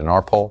recorded in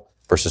our poll,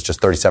 versus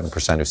just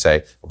 37% who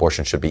say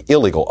abortion should be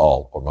illegal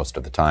all or most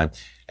of the time.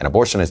 And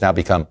abortion has now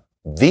become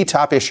the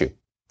top issue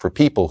for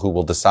people who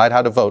will decide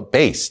how to vote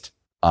based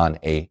on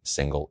a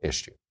single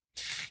issue.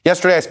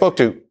 Yesterday, I spoke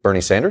to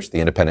Bernie Sanders, the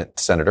independent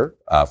senator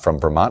from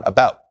Vermont,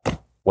 about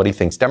what he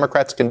thinks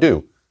Democrats can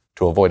do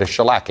to avoid a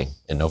shellacking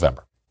in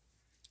November.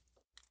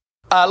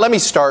 Let me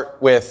start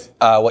with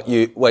what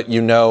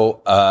you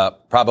know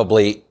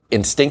probably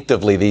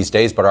instinctively these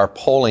days, but our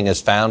polling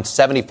has found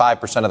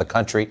 75% of the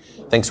country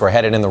thinks we're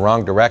headed in the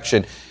wrong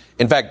direction.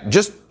 In fact,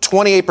 just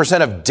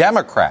 28% of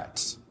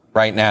Democrats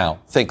right now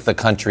think the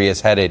country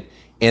is headed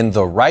in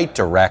the right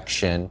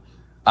direction.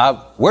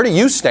 Where do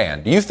you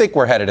stand? Do you think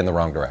we're headed in the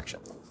wrong direction?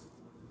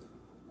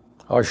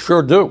 I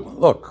sure do.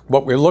 Look,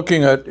 what we're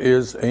looking at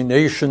is a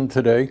nation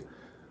today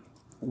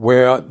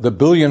where the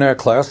billionaire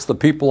class, the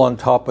people on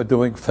top, are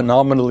doing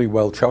phenomenally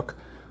well, Chuck.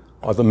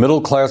 The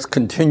middle class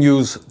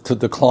continues to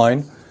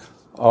decline.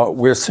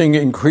 We're seeing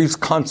increased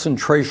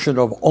concentration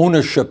of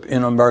ownership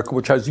in America,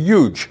 which has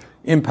huge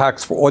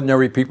impacts for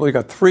ordinary people. You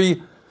got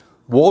 3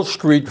 Wall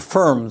Street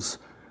firms,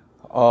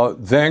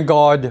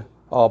 Vanguard,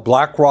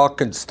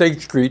 BlackRock, and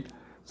State Street,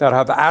 that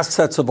have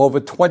assets of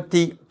over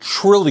 $20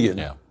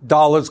 trillion,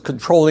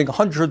 controlling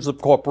hundreds of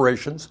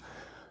corporations.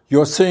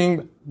 You're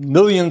seeing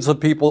millions of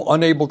people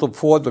unable to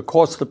afford the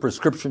cost of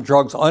prescription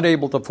drugs,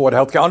 unable to afford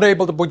healthcare,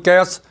 unable to put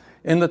gas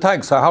in the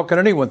tank. So how can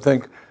anyone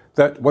think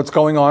that what's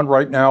going on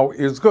right now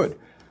is good?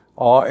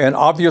 And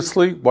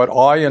obviously, what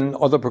I and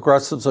other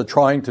progressives are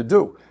trying to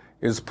do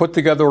is put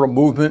together a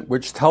movement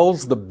which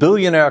tells the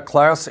billionaire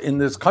class in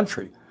this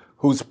country,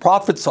 whose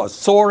profits are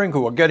soaring,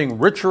 who are getting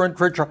richer and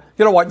richer,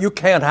 you know what, you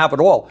can't have it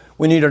all.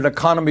 We need an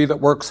economy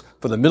that works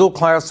for the middle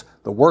class,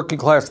 the working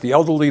class, the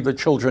elderly, the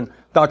children,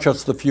 not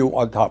just the few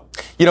on top.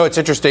 You know, it's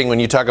interesting when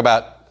you talk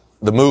about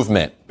the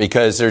movement,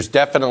 because there's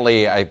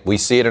definitely, we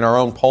see it in our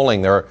own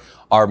polling, there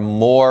are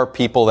more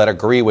people that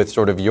agree with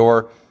sort of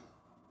your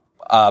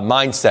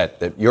mindset,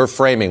 that you're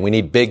framing. We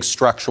need big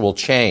structural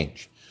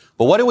change.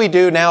 But what do we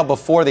do now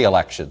before the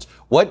elections?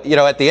 At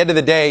the end of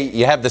the day,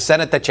 you have the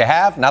Senate that you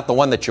have, not the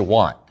one that you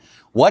want.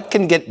 What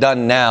can get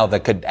done now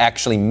that could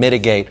actually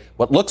mitigate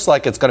what looks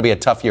like it's going to be a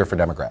tough year for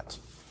Democrats?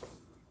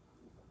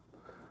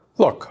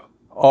 Look,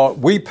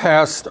 we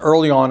passed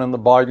early on in the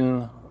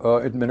Biden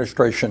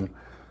administration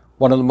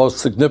one of the most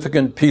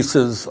significant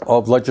pieces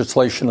of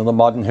legislation in the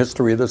modern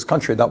history of this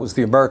country. That was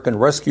the American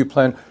Rescue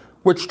Plan,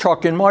 which,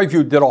 Chuck, in my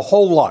view, did a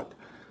whole lot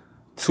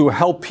to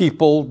help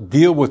people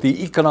deal with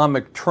the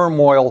economic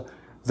turmoil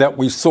that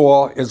we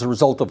saw as a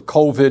result of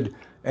COVID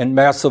and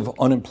massive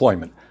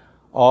unemployment.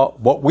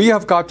 What we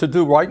have got to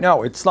do right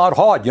now, it's not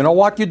hard. You know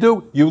what you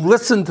do? You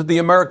listen to the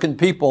American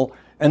people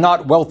and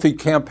not wealthy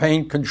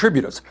campaign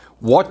contributors.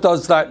 What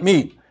does that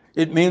mean?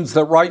 It means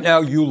that right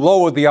now you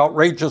lower the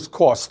outrageous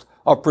cost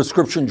of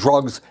prescription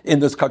drugs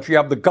in this country. You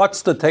have the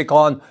guts to take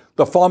on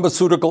the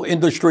pharmaceutical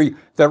industry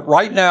that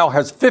right now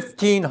has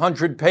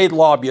 1,500 paid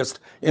lobbyists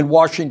in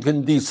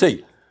Washington,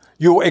 D.C.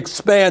 You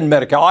expand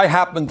Medicare. I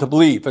happen to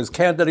believe, as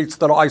candidates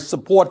that I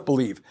support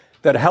believe,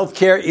 that health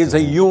care is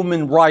a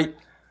human right,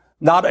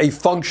 not a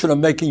function of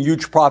making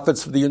huge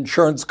profits for the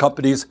insurance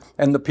companies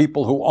and the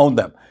people who own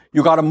them.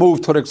 You got to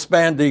move toward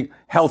expanding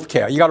health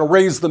care. You got to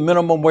raise the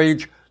minimum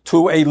wage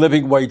to a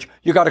living wage.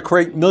 You got to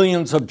create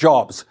millions of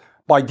jobs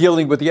by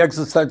dealing with the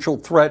existential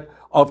threat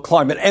of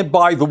climate. And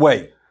by the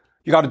way,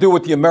 you got to do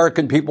what the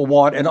American people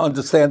want and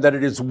understand that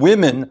it is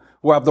women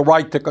who have the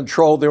right to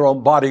control their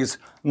own bodies,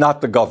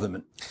 not the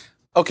government.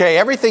 Okay,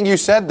 everything you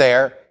said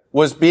there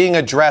was being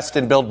addressed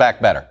in Build Back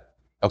Better.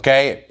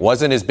 Okay, it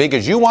wasn't as big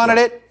as you wanted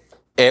it.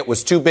 It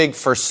was too big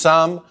for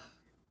some.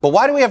 But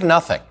why do we have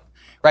nothing?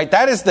 Right?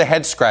 That is the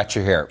head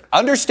scratcher here.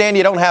 Understand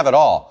you don't have it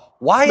all.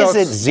 Why is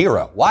it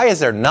zero? Why is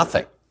there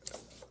nothing?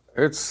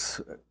 It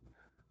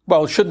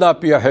should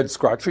not be a head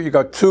scratcher. You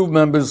got 2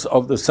 members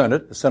of the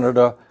Senate,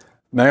 Senator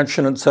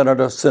Manchin and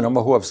Senator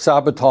Sinema, who have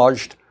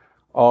sabotaged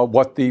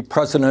what the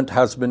president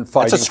has been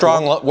fighting for. That's a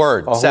strong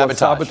word,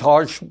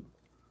 sabotage.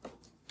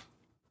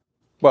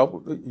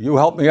 well, you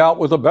help me out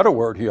with a better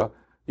word here.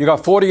 You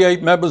got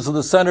 48 members of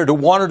the Senate who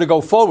wanted to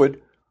go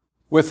forward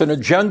with an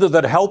agenda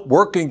that helped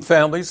working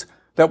families,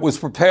 that was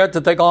prepared to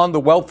take on the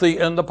wealthy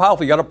and the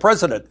powerful. You got a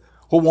president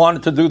who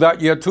wanted to do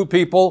that. You had two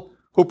people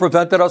who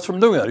prevented us from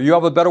doing that. You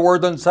have a better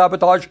word than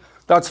sabotage?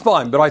 That's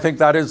fine, but I think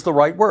that is the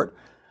right word.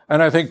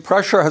 And I think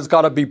pressure has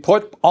got to be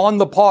put on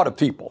the part of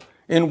people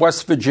in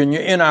West Virginia,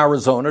 in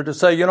Arizona, to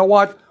say, you know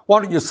what,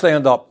 why don't you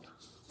stand up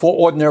for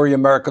ordinary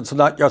Americans,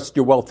 not just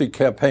your wealthy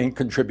campaign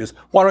contributors?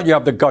 Why don't you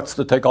have the guts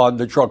to take on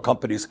the drug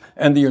companies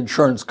and the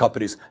insurance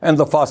companies and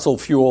the fossil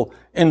fuel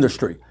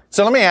industry?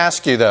 So let me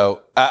ask you,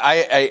 though,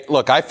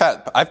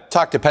 I've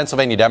talked to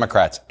Pennsylvania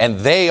Democrats, and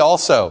they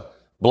also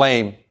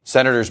blame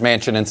Senators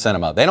Manchin and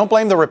Sinema. They don't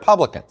blame the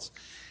Republicans.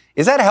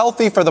 Is that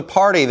healthy for the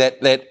party,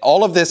 that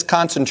all of this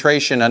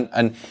concentration,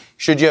 and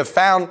should you have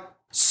found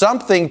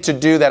something to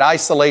do that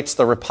isolates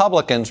the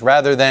Republicans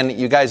rather than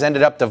you guys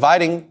ended up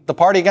dividing the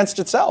party against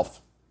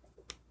itself?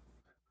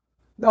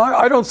 No,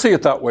 I don't see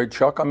it that way,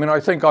 Chuck. I mean, I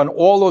think on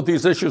all of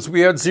these issues,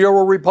 we had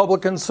zero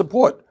Republican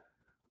support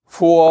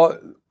for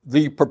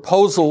the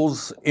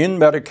proposals in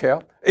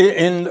Medicare,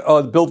 in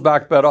Build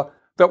Back Better,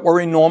 that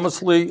were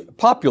enormously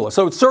popular.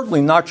 So it's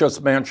certainly not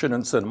just Manchin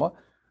and Sinema.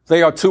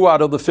 They are 2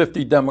 out of the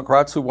 50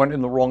 Democrats who went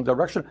in the wrong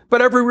direction,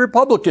 but every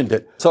Republican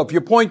did. So if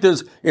your point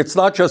is it's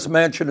not just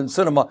Manchin and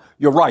Sinema,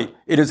 you're right.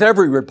 It is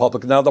every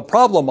Republican. Now, the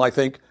problem, I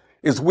think,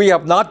 is we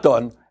have not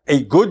done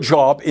a good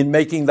job in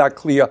making that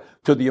clear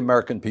to the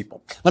American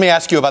people. Let me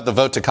ask you about the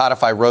vote to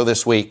codify Roe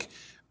this week.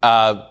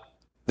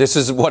 This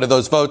is one of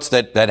those votes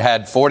that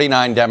had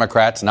 49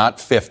 Democrats, not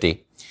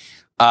 50.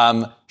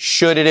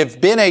 Should it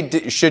have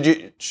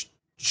been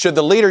should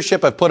the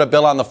leadership have put a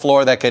bill on the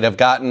floor that could have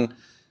gotten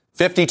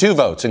 52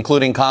 votes,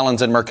 including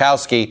Collins and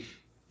Murkowski,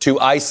 to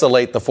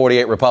isolate the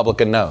 48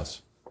 Republican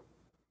noes?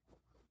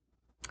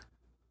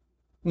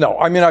 No,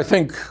 I mean, I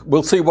think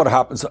we'll see what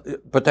happens.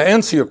 But to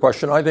answer your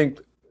question, I think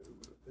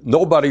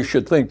nobody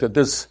should think that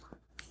this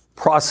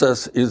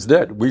process is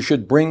dead. We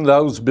should bring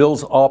those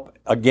bills up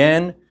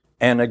again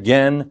and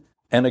again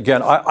and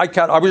again. I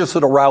was just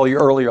at a rally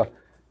earlier,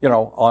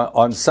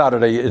 on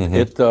Saturday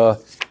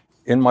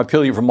in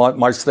Montpelier, Vermont,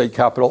 my state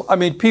capital. I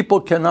mean, people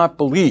cannot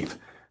believe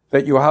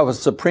that you have a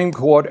Supreme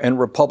Court and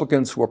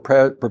Republicans who are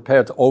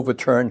prepared to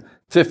overturn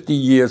 50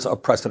 years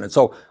of precedent.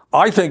 So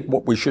I think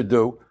what we should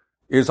do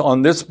is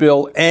on this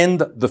bill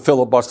end the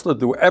filibuster,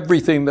 do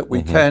everything that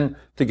we can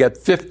to get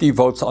 50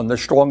 votes on the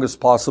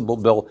strongest possible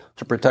bill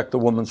to protect the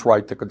woman's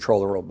right to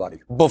control her own body.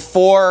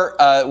 Before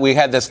we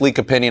had this leak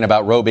opinion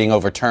about Roe being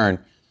overturned,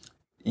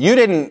 you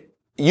didn't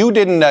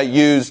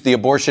use the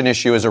abortion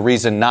issue as a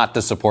reason not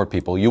to support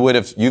people.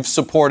 You've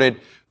supported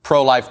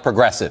pro-life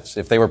progressives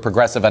if they were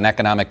progressive on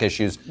economic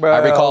issues. Well, I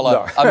recall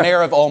a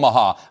mayor of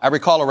Omaha. I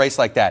recall a race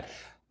like that.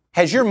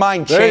 Has your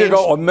mind changed? There you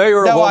go, a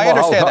mayor of Omaha. No, I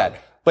understand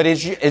that. But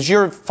is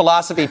your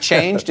philosophy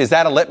changed? Is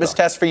that a litmus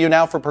test for you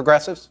now for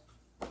progressives?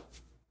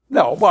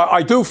 No, well,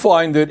 I do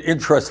find it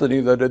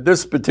interesting that at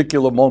this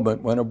particular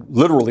moment, when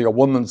literally a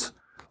woman's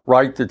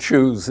right to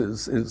choose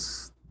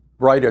is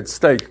right at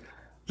stake,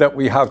 that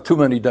we have too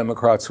many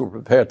Democrats who are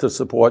prepared to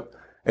support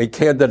a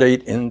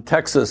candidate in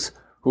Texas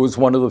who is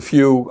one of the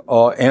few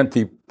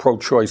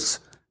anti-pro-choice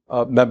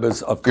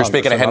members of Congress. You're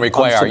speaking of Henry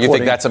Cuellar. You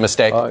think that's a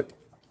mistake?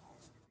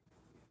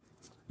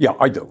 Yeah,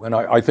 I do. And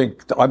I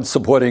think I'm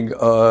supporting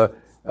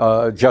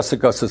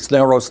Jessica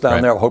Cisneros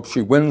down there. I hope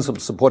she wins. I'm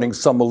supporting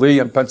Summer Lee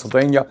in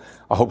Pennsylvania.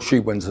 I hope she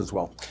wins as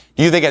well.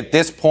 Do you think at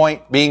this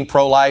point, being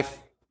pro-life,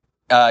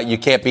 you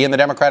can't be in the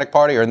Democratic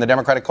Party or in the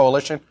Democratic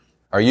coalition?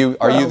 Are you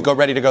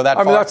ready to go that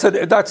far?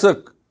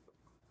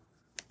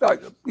 I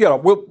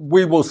mean,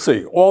 we will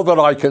see. All that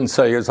I can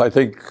say is I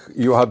think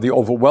you have the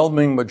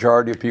overwhelming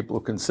majority of people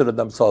who consider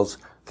themselves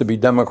to be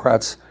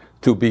Democrats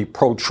to be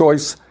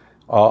pro-choice.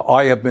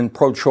 I have been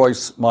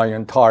pro-choice my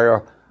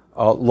entire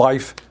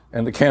life,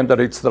 and the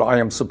candidates that I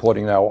am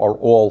supporting now are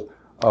all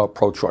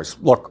pro-choice.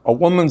 Look, a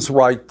woman's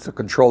right to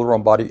control her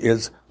own body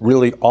is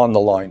really on the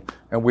line,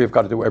 and we've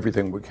got to do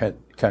everything we can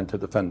to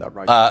defend that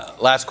right.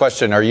 Last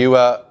question. Are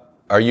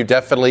you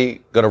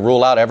definitely going to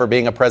rule out ever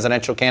being a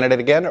presidential candidate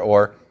again?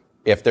 Or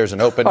if there's an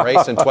open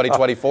race in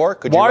 2024,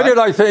 could you Why run? did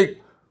I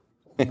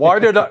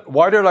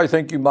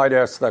think you might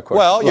ask that question?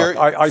 Well,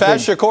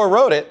 Faz Shakur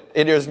wrote it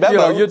in his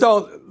memo. You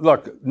don't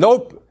look.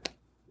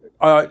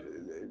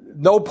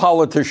 No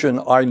politician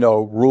I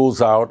know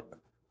rules out,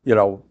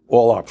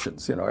 all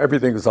options.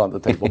 Everything is on the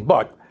table.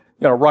 But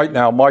right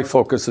now, my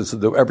focus is to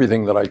do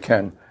everything that I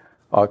can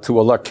to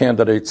elect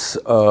candidates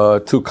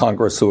to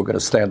Congress who are going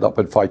to stand up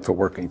and fight for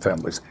working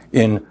families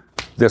in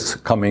this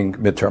coming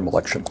midterm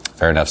election.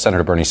 Fair enough.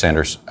 Senator Bernie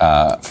Sanders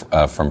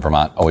from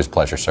Vermont. Always a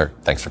pleasure, sir.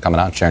 Thanks for coming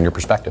on, sharing your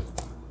perspective.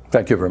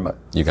 Thank you very much.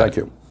 Thank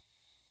you.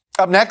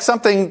 Up next,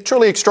 something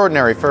truly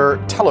extraordinary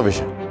for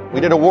television.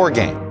 We did a war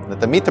game that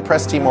the Meet the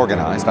Press team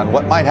organized on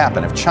what might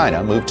happen if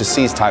China moved to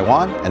seize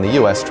Taiwan and the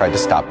U.S. tried to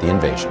stop the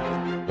invasion.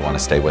 You want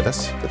to stay with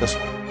us for this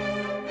one?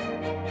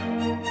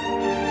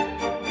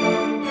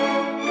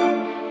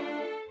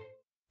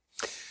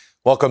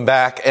 Welcome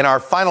back. In our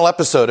final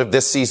episode of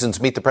this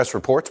season's Meet the Press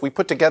Reports, we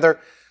put together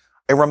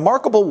a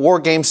remarkable war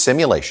game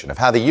simulation of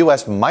how the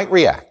U.S. might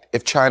react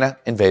if China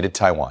invaded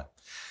Taiwan.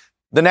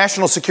 The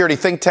National Security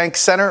Think Tank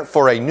Center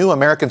for a New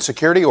American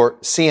Security, or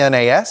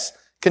CNAS,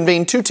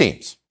 convened two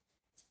teams.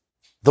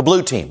 The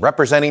blue team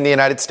representing the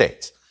United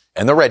States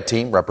and the red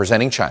team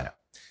representing China.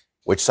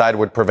 Which side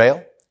would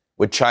prevail?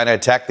 Would China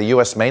attack the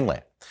U.S.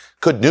 mainland?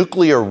 Could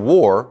nuclear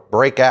war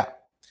break out?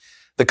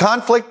 The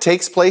conflict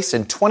takes place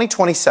in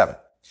 2027.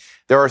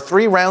 There are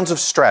 3 rounds of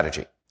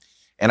strategy,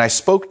 and I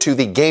spoke to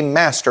the game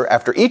master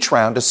after each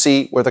round to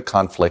see where the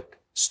conflict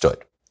stood.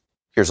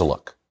 Here's a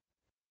look.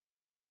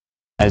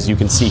 As you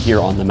can see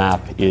here on the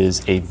map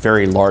is a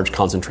very large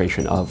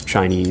concentration of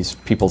Chinese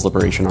People's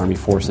Liberation Army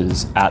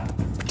forces at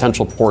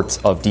potential ports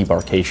of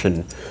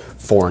debarkation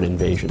for an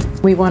invasion.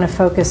 We want to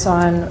focus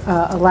on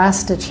a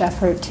last-ditch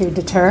effort to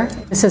deter.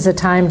 This is a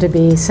time to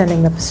be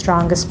sending the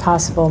strongest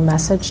possible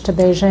message to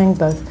Beijing,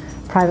 both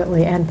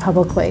privately and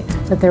publicly,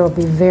 that there will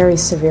be very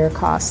severe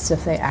costs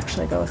if they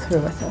actually go through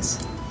with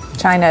this.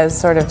 China has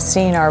sort of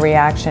seen our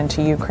reaction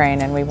to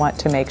Ukraine, and we want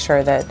to make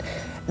sure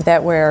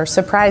that we're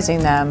surprising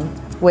them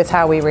with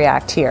how we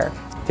react here.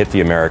 Hit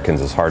the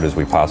Americans as hard as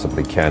we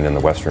possibly can in the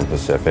Western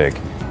Pacific,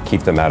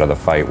 keep them out of the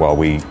fight while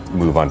we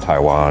move on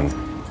Taiwan.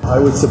 I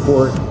would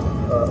support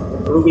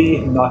an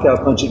early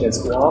knockout punch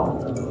against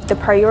Guam. The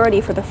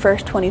priority for the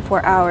first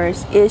 24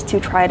 hours is to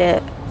try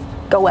to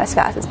go as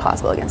fast as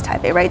possible against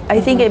Taipei, right?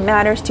 I think it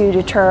matters to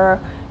deter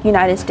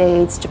United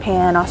States,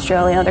 Japan,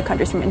 Australia, and other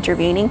countries from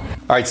intervening.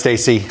 All right,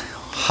 Stacey,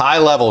 high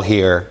level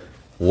here.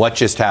 What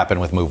just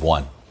happened with Move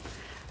 1?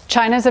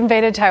 China's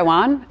invaded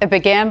Taiwan. It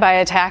began by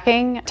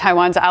attacking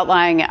Taiwan's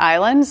outlying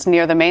islands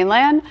near the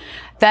mainland.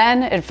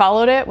 Then it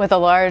followed it with a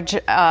large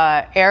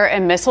air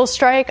and missile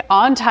strike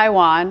on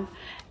Taiwan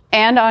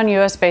and on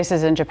U.S.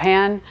 bases in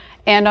Japan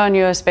and on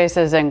U.S.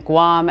 bases in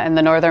Guam and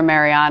the Northern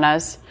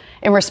Marianas.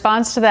 In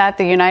response to that,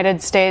 the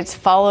United States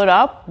followed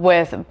up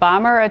with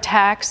bomber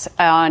attacks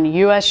on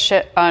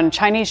on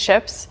Chinese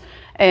ships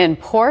in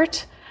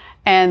port,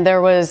 and there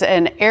was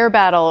an air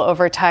battle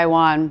over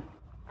Taiwan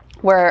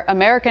where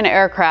American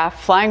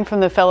aircraft flying from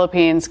the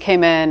Philippines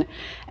came in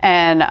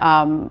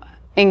and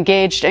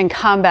engaged in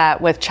combat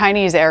with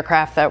Chinese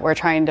aircraft that were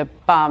trying to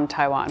bomb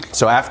Taiwan.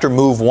 So after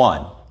Move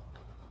 1,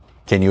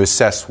 can you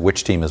assess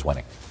which team is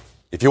winning?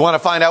 If you want to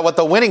find out what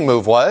the winning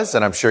move was,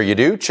 and I'm sure you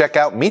do, check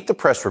out Meet the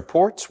Press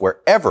Reports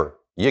wherever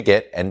you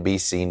get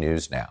NBC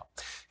News Now.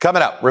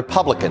 Coming up,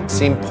 Republicans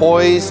seem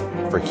poised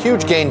for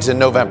huge gains in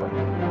November.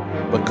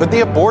 But could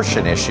the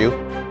abortion issue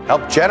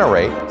help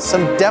generate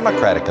some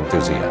Democratic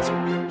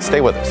enthusiasm?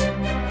 Stay with us.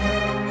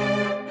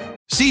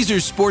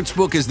 Caesars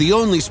Sportsbook is the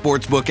only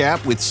sportsbook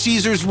app with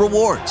Caesars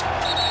Rewards.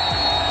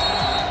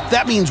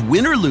 That means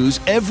win or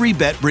lose, every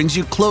bet brings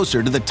you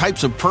closer to the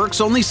types of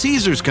perks only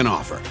Caesars can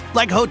offer.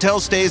 Like hotel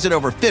stays at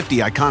over 50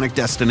 iconic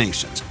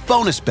destinations,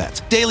 bonus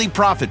bets, daily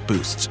profit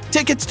boosts,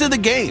 tickets to the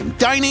game,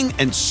 dining,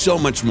 and so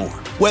much more.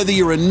 Whether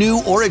you're a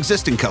new or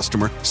existing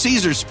customer,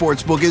 Caesars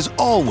Sportsbook is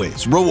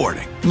always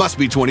rewarding. Must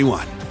be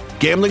 21.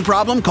 Gambling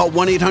problem? Call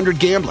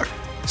 1-800-GAMBLER.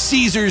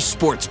 Caesars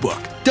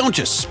Sportsbook. Don't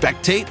just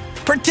spectate,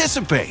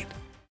 participate.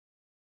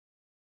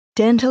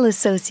 Dental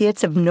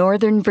Associates of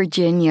Northern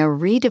Virginia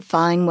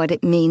redefine what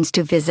it means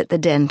to visit the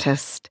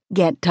dentist.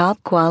 Get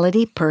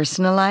top-quality,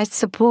 personalized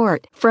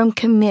support from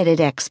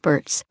committed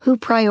experts who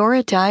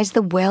prioritize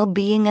the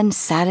well-being and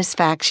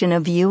satisfaction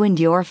of you and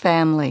your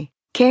family.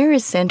 Care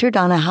is centered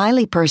on a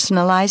highly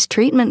personalized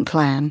treatment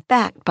plan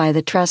backed by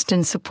the trust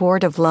and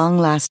support of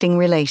long-lasting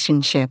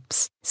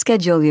relationships.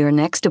 Schedule your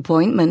next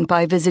appointment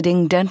by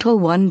visiting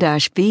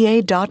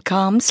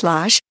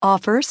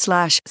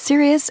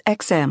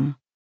dental1-va.com/offer/SiriusXM.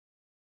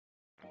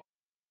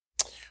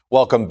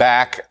 Welcome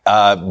back.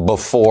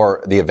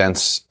 Before the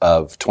events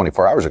of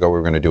 24 hours ago, we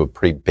were going to do a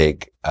pretty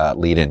big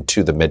lead-in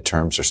to the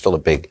midterms. There's still a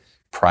big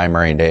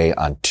primary day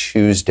on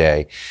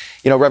Tuesday.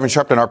 You know, Reverend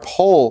Sharpton, our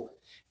poll,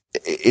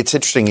 it's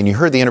interesting, and you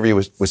heard the interview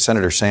with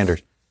Senator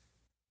Sanders.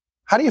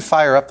 How do you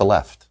fire up the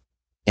left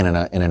in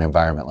an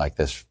environment like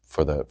this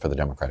for the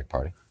Democratic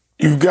Party?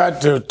 You've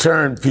got to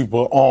turn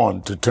people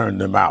on to turn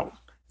them out.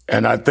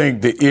 And I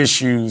think the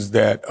issues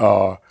that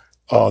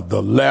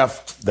the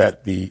left,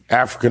 that the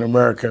African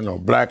American or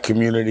black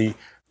community,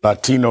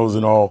 Latinos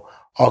and all,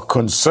 are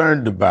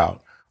concerned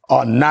about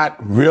are not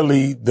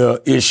really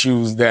the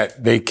issues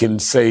that they can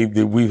say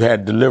that we've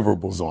had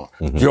deliverables on.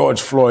 Mm-hmm. George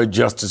Floyd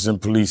Justice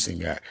and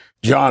Policing Act,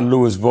 John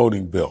Lewis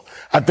voting bill.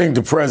 I think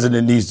the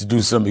president needs to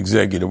do some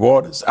executive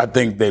orders. I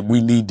think that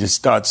we need to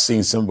start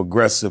seeing some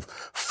aggressive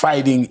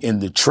fighting in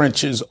the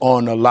trenches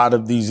on a lot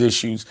of these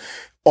issues.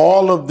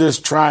 All of this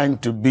trying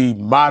to be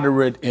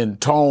moderate in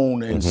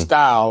tone and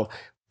style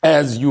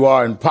as you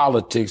are in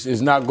politics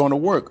is not going to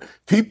work.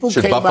 People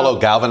Should Buffalo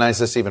galvanize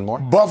this even more?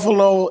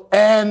 Buffalo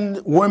and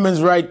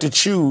women's right to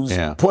choose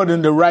put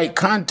in the right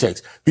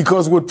context.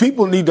 Because what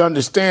people need to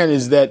understand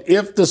is that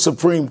if the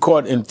Supreme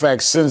Court, in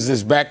fact, sends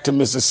this back to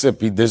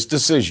Mississippi, this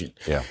decision,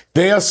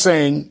 they are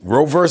saying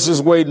Roe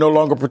versus Wade no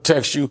longer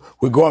protects you.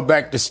 We're going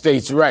back to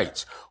states'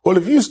 rights. Well,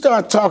 if you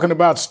start talking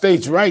about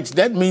states' rights,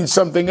 that means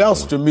something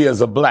else to me as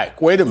a black.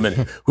 Wait a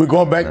minute. We're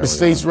going back to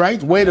states'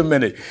 rights? Wait a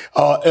minute.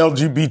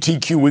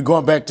 LGBTQ, we're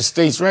going back to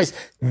states' rights.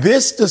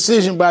 This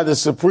decision by the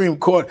Supreme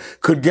Court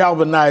could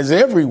galvanize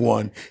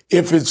everyone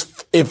if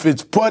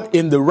it's put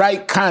in the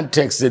right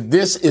context that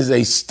this is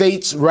a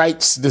states'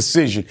 rights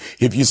decision.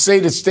 If you say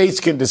the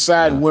states can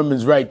decide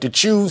women's right to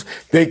choose,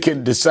 they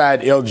can decide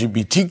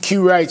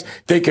LGBTQ rights,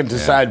 they can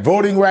decide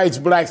voting rights,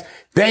 blacks,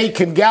 they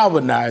can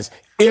galvanize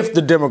if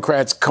the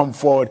Democrats come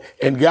forward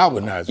and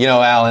galvanize. You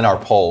know, Al, in our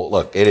poll,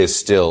 look, it is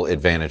still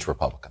advantage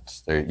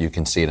Republicans. You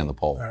can see it in the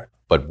poll. Right.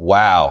 But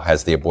wow,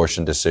 has the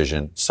abortion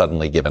decision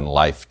suddenly given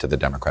life to the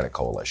Democratic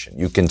coalition.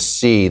 You can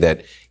see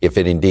that if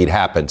it indeed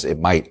happens, it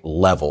might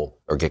level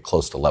or get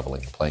close to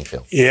leveling the playing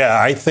field. Yeah,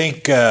 I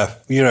think, a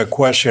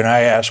question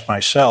I ask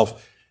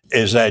myself,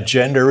 is that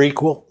gender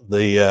equal?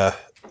 The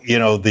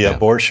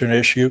abortion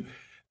issue?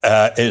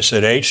 Is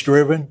it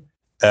age-driven?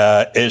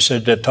 Is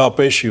it a top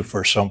issue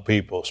for some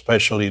people,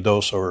 especially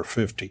those over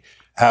 50?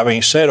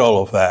 Having said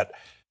all of that,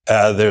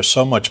 there's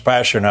so much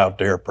passion out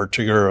there,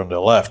 particularly on the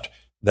left,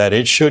 that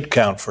it should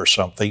count for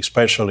something,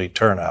 especially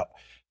turnout.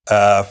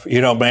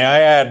 May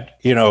I add,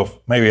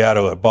 maybe out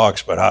of the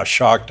box, but how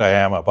shocked I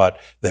am about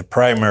the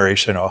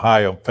primaries in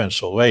Ohio and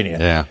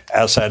Pennsylvania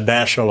as a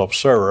national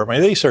observer. I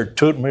mean, these are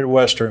two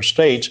Midwestern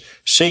states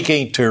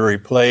seeking to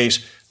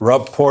replace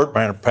Rob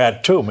Portman and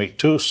Pat Toomey,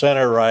 two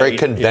center-right. Very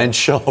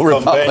conventional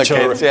Republicans,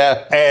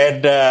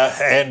 And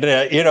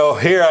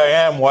here I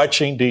am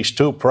watching these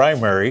two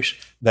primaries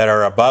that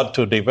are about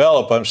to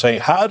develop. I'm saying,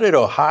 how did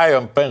Ohio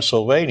and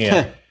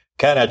Pennsylvania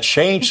kind of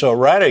change so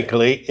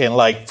radically in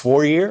like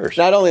 4 years?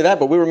 Not only that,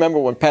 but we remember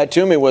when Pat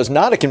Toomey was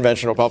not a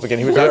conventional Republican.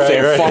 He was actually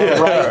a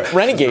far-right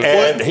renegade.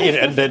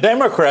 And the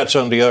Democrats,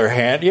 on the other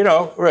hand,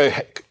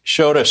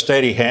 showed a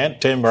steady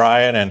hand, Tim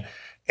Ryan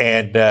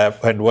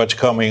and what's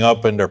coming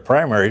up in their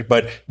primaries,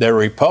 but the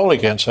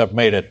Republicans have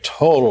made a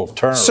total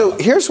turnaround. So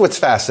here's what's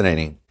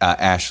fascinating,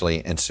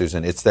 Ashley and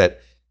Susan. It's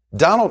that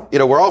Donald,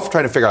 we're all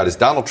trying to figure out, does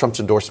Donald Trump's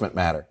endorsement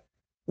matter?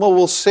 Well,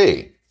 we'll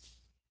see.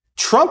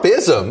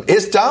 Trumpism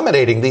is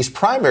dominating these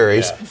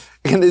primaries,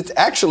 and it's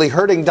actually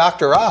hurting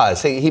Dr.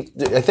 Oz. I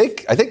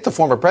think the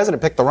former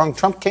president picked the wrong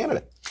Trump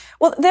candidate.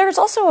 Well, there's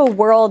also a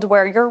world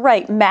where, you're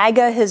right,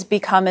 MAGA has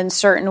become in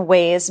certain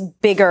ways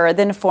bigger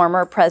than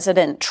former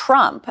President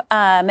Trump.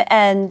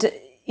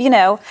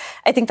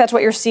 I think that's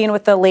what you're seeing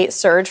with the late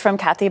surge from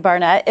Kathy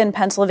Barnett in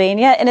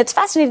Pennsylvania. And it's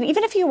fascinating.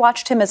 Even if you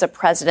watched him as a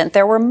president,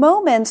 there were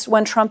moments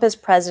when Trump as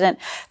president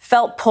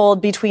felt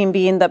pulled between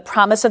being the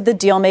promise of the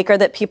deal maker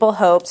that people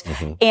hoped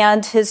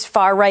and his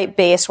far right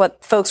base,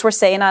 what folks were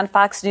saying on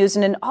Fox News.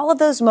 And in all of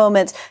those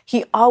moments,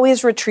 he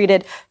always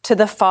retreated to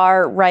the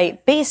far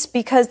right base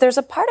because there's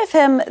a part of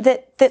him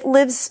that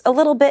lives a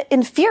little bit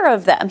in fear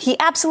of them. He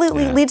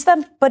absolutely leads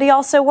them, but he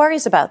also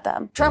worries about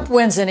them. Trump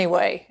wins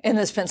anyway in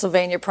this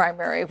Pennsylvania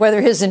primary,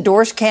 whether his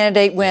endorsed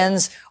candidate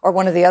wins or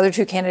one of the other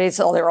two candidates.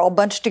 They're all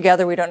bunched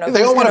together. We don't know.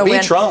 They all want to beat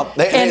win. Trump.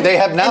 They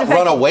have not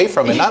run away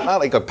from it. Not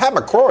like Pat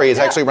McCrory is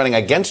actually running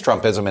against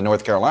Trumpism in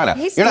North Carolina.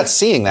 You're not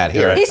seeing that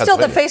here. He's still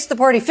the face of the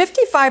party.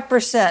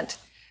 55%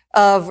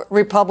 of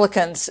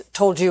Republicans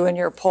told you in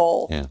your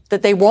poll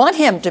that they want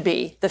him to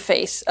be the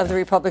face of the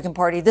Republican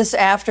Party. This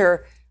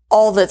after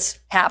all that's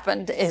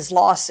happened, his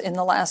loss in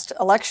the last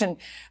election.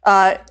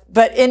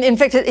 But in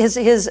fact,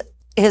 his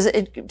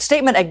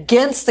statement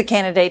against the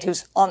candidate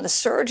who's on the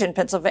surge in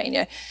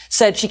Pennsylvania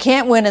said she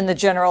can't win in the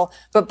general.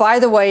 But by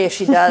the way, if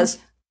she does,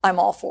 I'm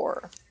all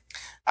for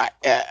her.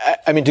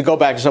 I mean, to go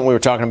back to something we were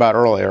talking about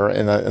earlier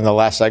in the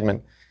last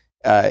segment,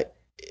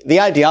 the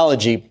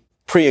ideology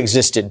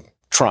pre-existed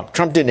Trump.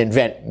 Trump didn't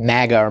invent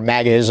MAGA or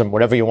MAGAism,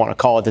 whatever you want to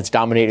call it, that's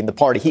dominating the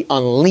party. He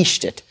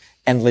unleashed it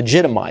and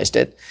legitimized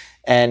it.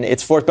 And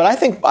it's forced. But I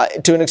think,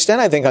 to an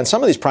extent, on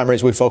some of these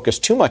primaries, we focus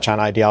too much on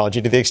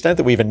ideology to the extent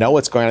that we even know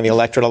what's going on in the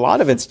electorate. A lot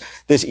of it's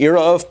this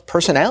era of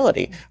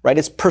personality, right?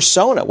 It's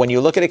persona. When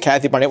you look at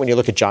Kathy Barnett, when you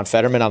look at John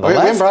Fetterman on the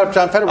left. We brought up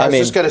John Fetterman. I was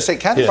just going to say,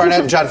 Kathy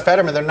Barnett and John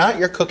Fetterman, they're not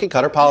your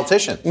cookie-cutter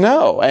politicians.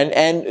 No.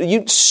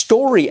 And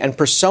story and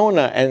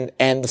persona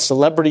and the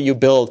celebrity you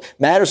build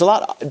matters a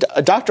lot.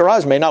 Dr.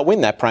 Oz may not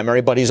win that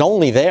primary, but he's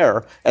only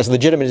there, as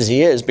legitimate as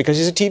he is, because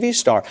he's a TV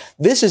star.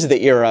 This is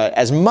the era,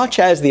 as much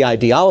as the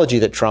ideology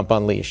that Trump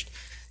unleashed.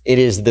 It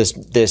is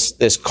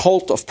this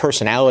cult of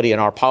personality in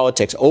our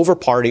politics over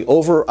party,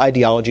 over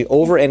ideology,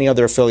 over any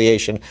other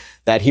affiliation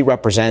that he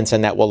represents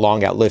and that will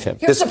long outlive him.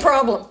 Here's the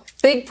problem.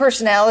 Big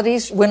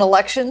personalities win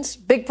elections.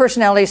 Big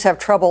personalities have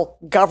trouble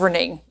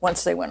governing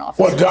once they win office.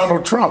 Well,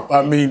 Donald Trump,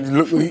 I mean,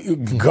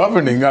 look,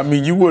 governing, I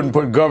mean, you wouldn't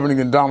put governing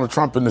and Donald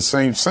Trump in the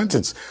same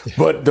sentence.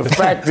 But the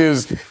fact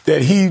is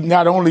that he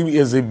not only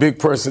is a big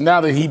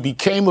personality, he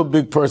became a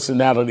big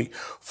personality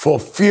for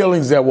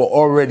feelings that were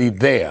already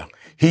there.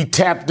 He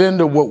tapped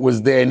into what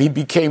was there, and he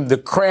became the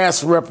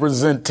crass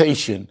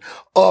representation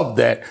of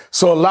that.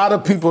 So a lot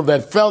of people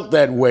that felt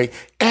that way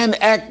and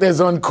act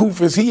as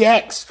uncouth as he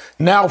acts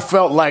now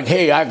felt like,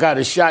 hey, I got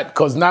a shot,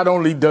 because not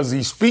only does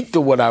he speak to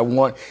what I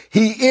want,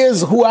 he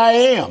is who I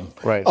am.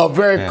 Right. A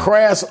very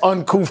crass,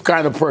 uncouth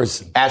kind of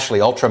person.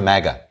 Ashley, Ultra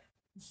MAGA.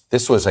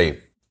 This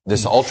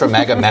Ultra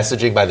MAGA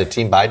messaging by the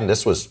Team Biden,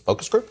 this was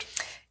focus grouped?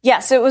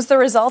 Yes, it was the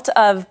result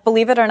of,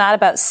 believe it or not,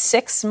 about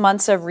 6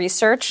 months of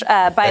research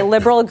by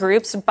liberal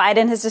groups.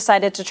 Biden has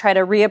decided to try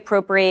to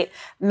reappropriate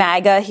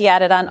MAGA. He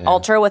added on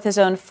Ultra with his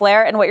own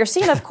flair. And what you're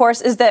seeing, of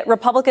course, is that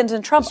Republicans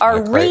and Trump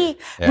are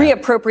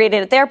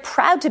reappropriating it. They're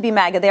proud to be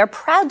MAGA. They're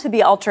proud to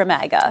be Ultra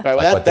MAGA. Right,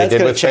 well, that's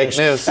going to change.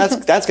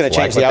 That's going to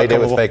change the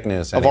outcome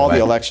of all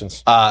the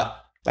elections.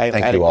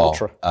 Thank you all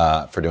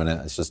for doing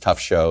it. This is a tough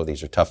show.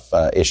 These are tough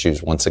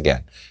issues, once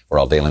again, we're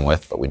all dealing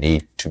with, but we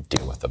need to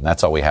deal with them.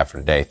 That's all we have for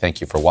today.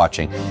 Thank you for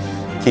watching.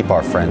 Keep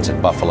our friends in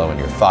Buffalo in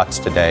your thoughts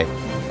today.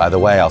 By the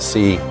way, I'll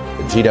see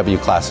the GW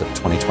class of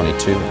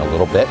 2022 in a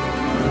little bit.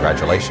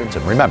 Congratulations.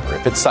 And remember,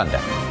 if it's Sunday,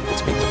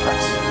 it's Meet the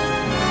Press.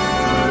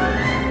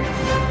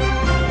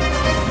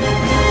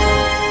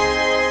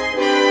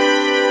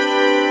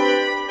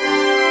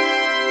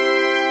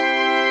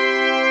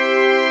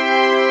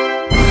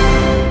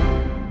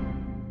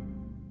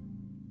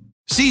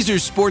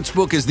 Caesars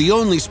Sportsbook is the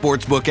only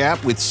sportsbook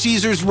app with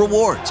Caesars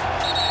Rewards.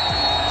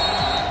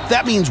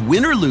 That means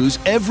win or lose,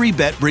 every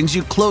bet brings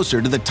you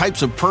closer to the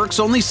types of perks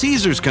only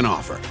Caesars can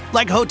offer.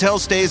 Like hotel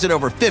stays at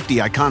over 50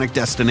 iconic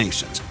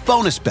destinations,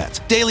 bonus bets,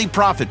 daily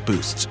profit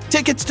boosts,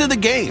 tickets to the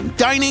game,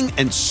 dining,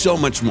 and so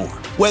much more.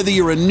 Whether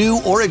you're a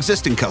new or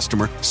existing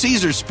customer,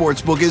 Caesars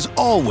Sportsbook is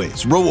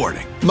always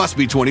rewarding. Must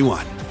be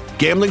 21.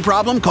 Gambling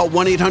problem? Call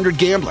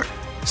 1-800-GAMBLER.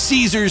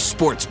 Caesars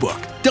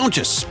Sportsbook. Don't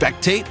just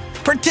spectate,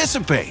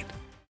 participate.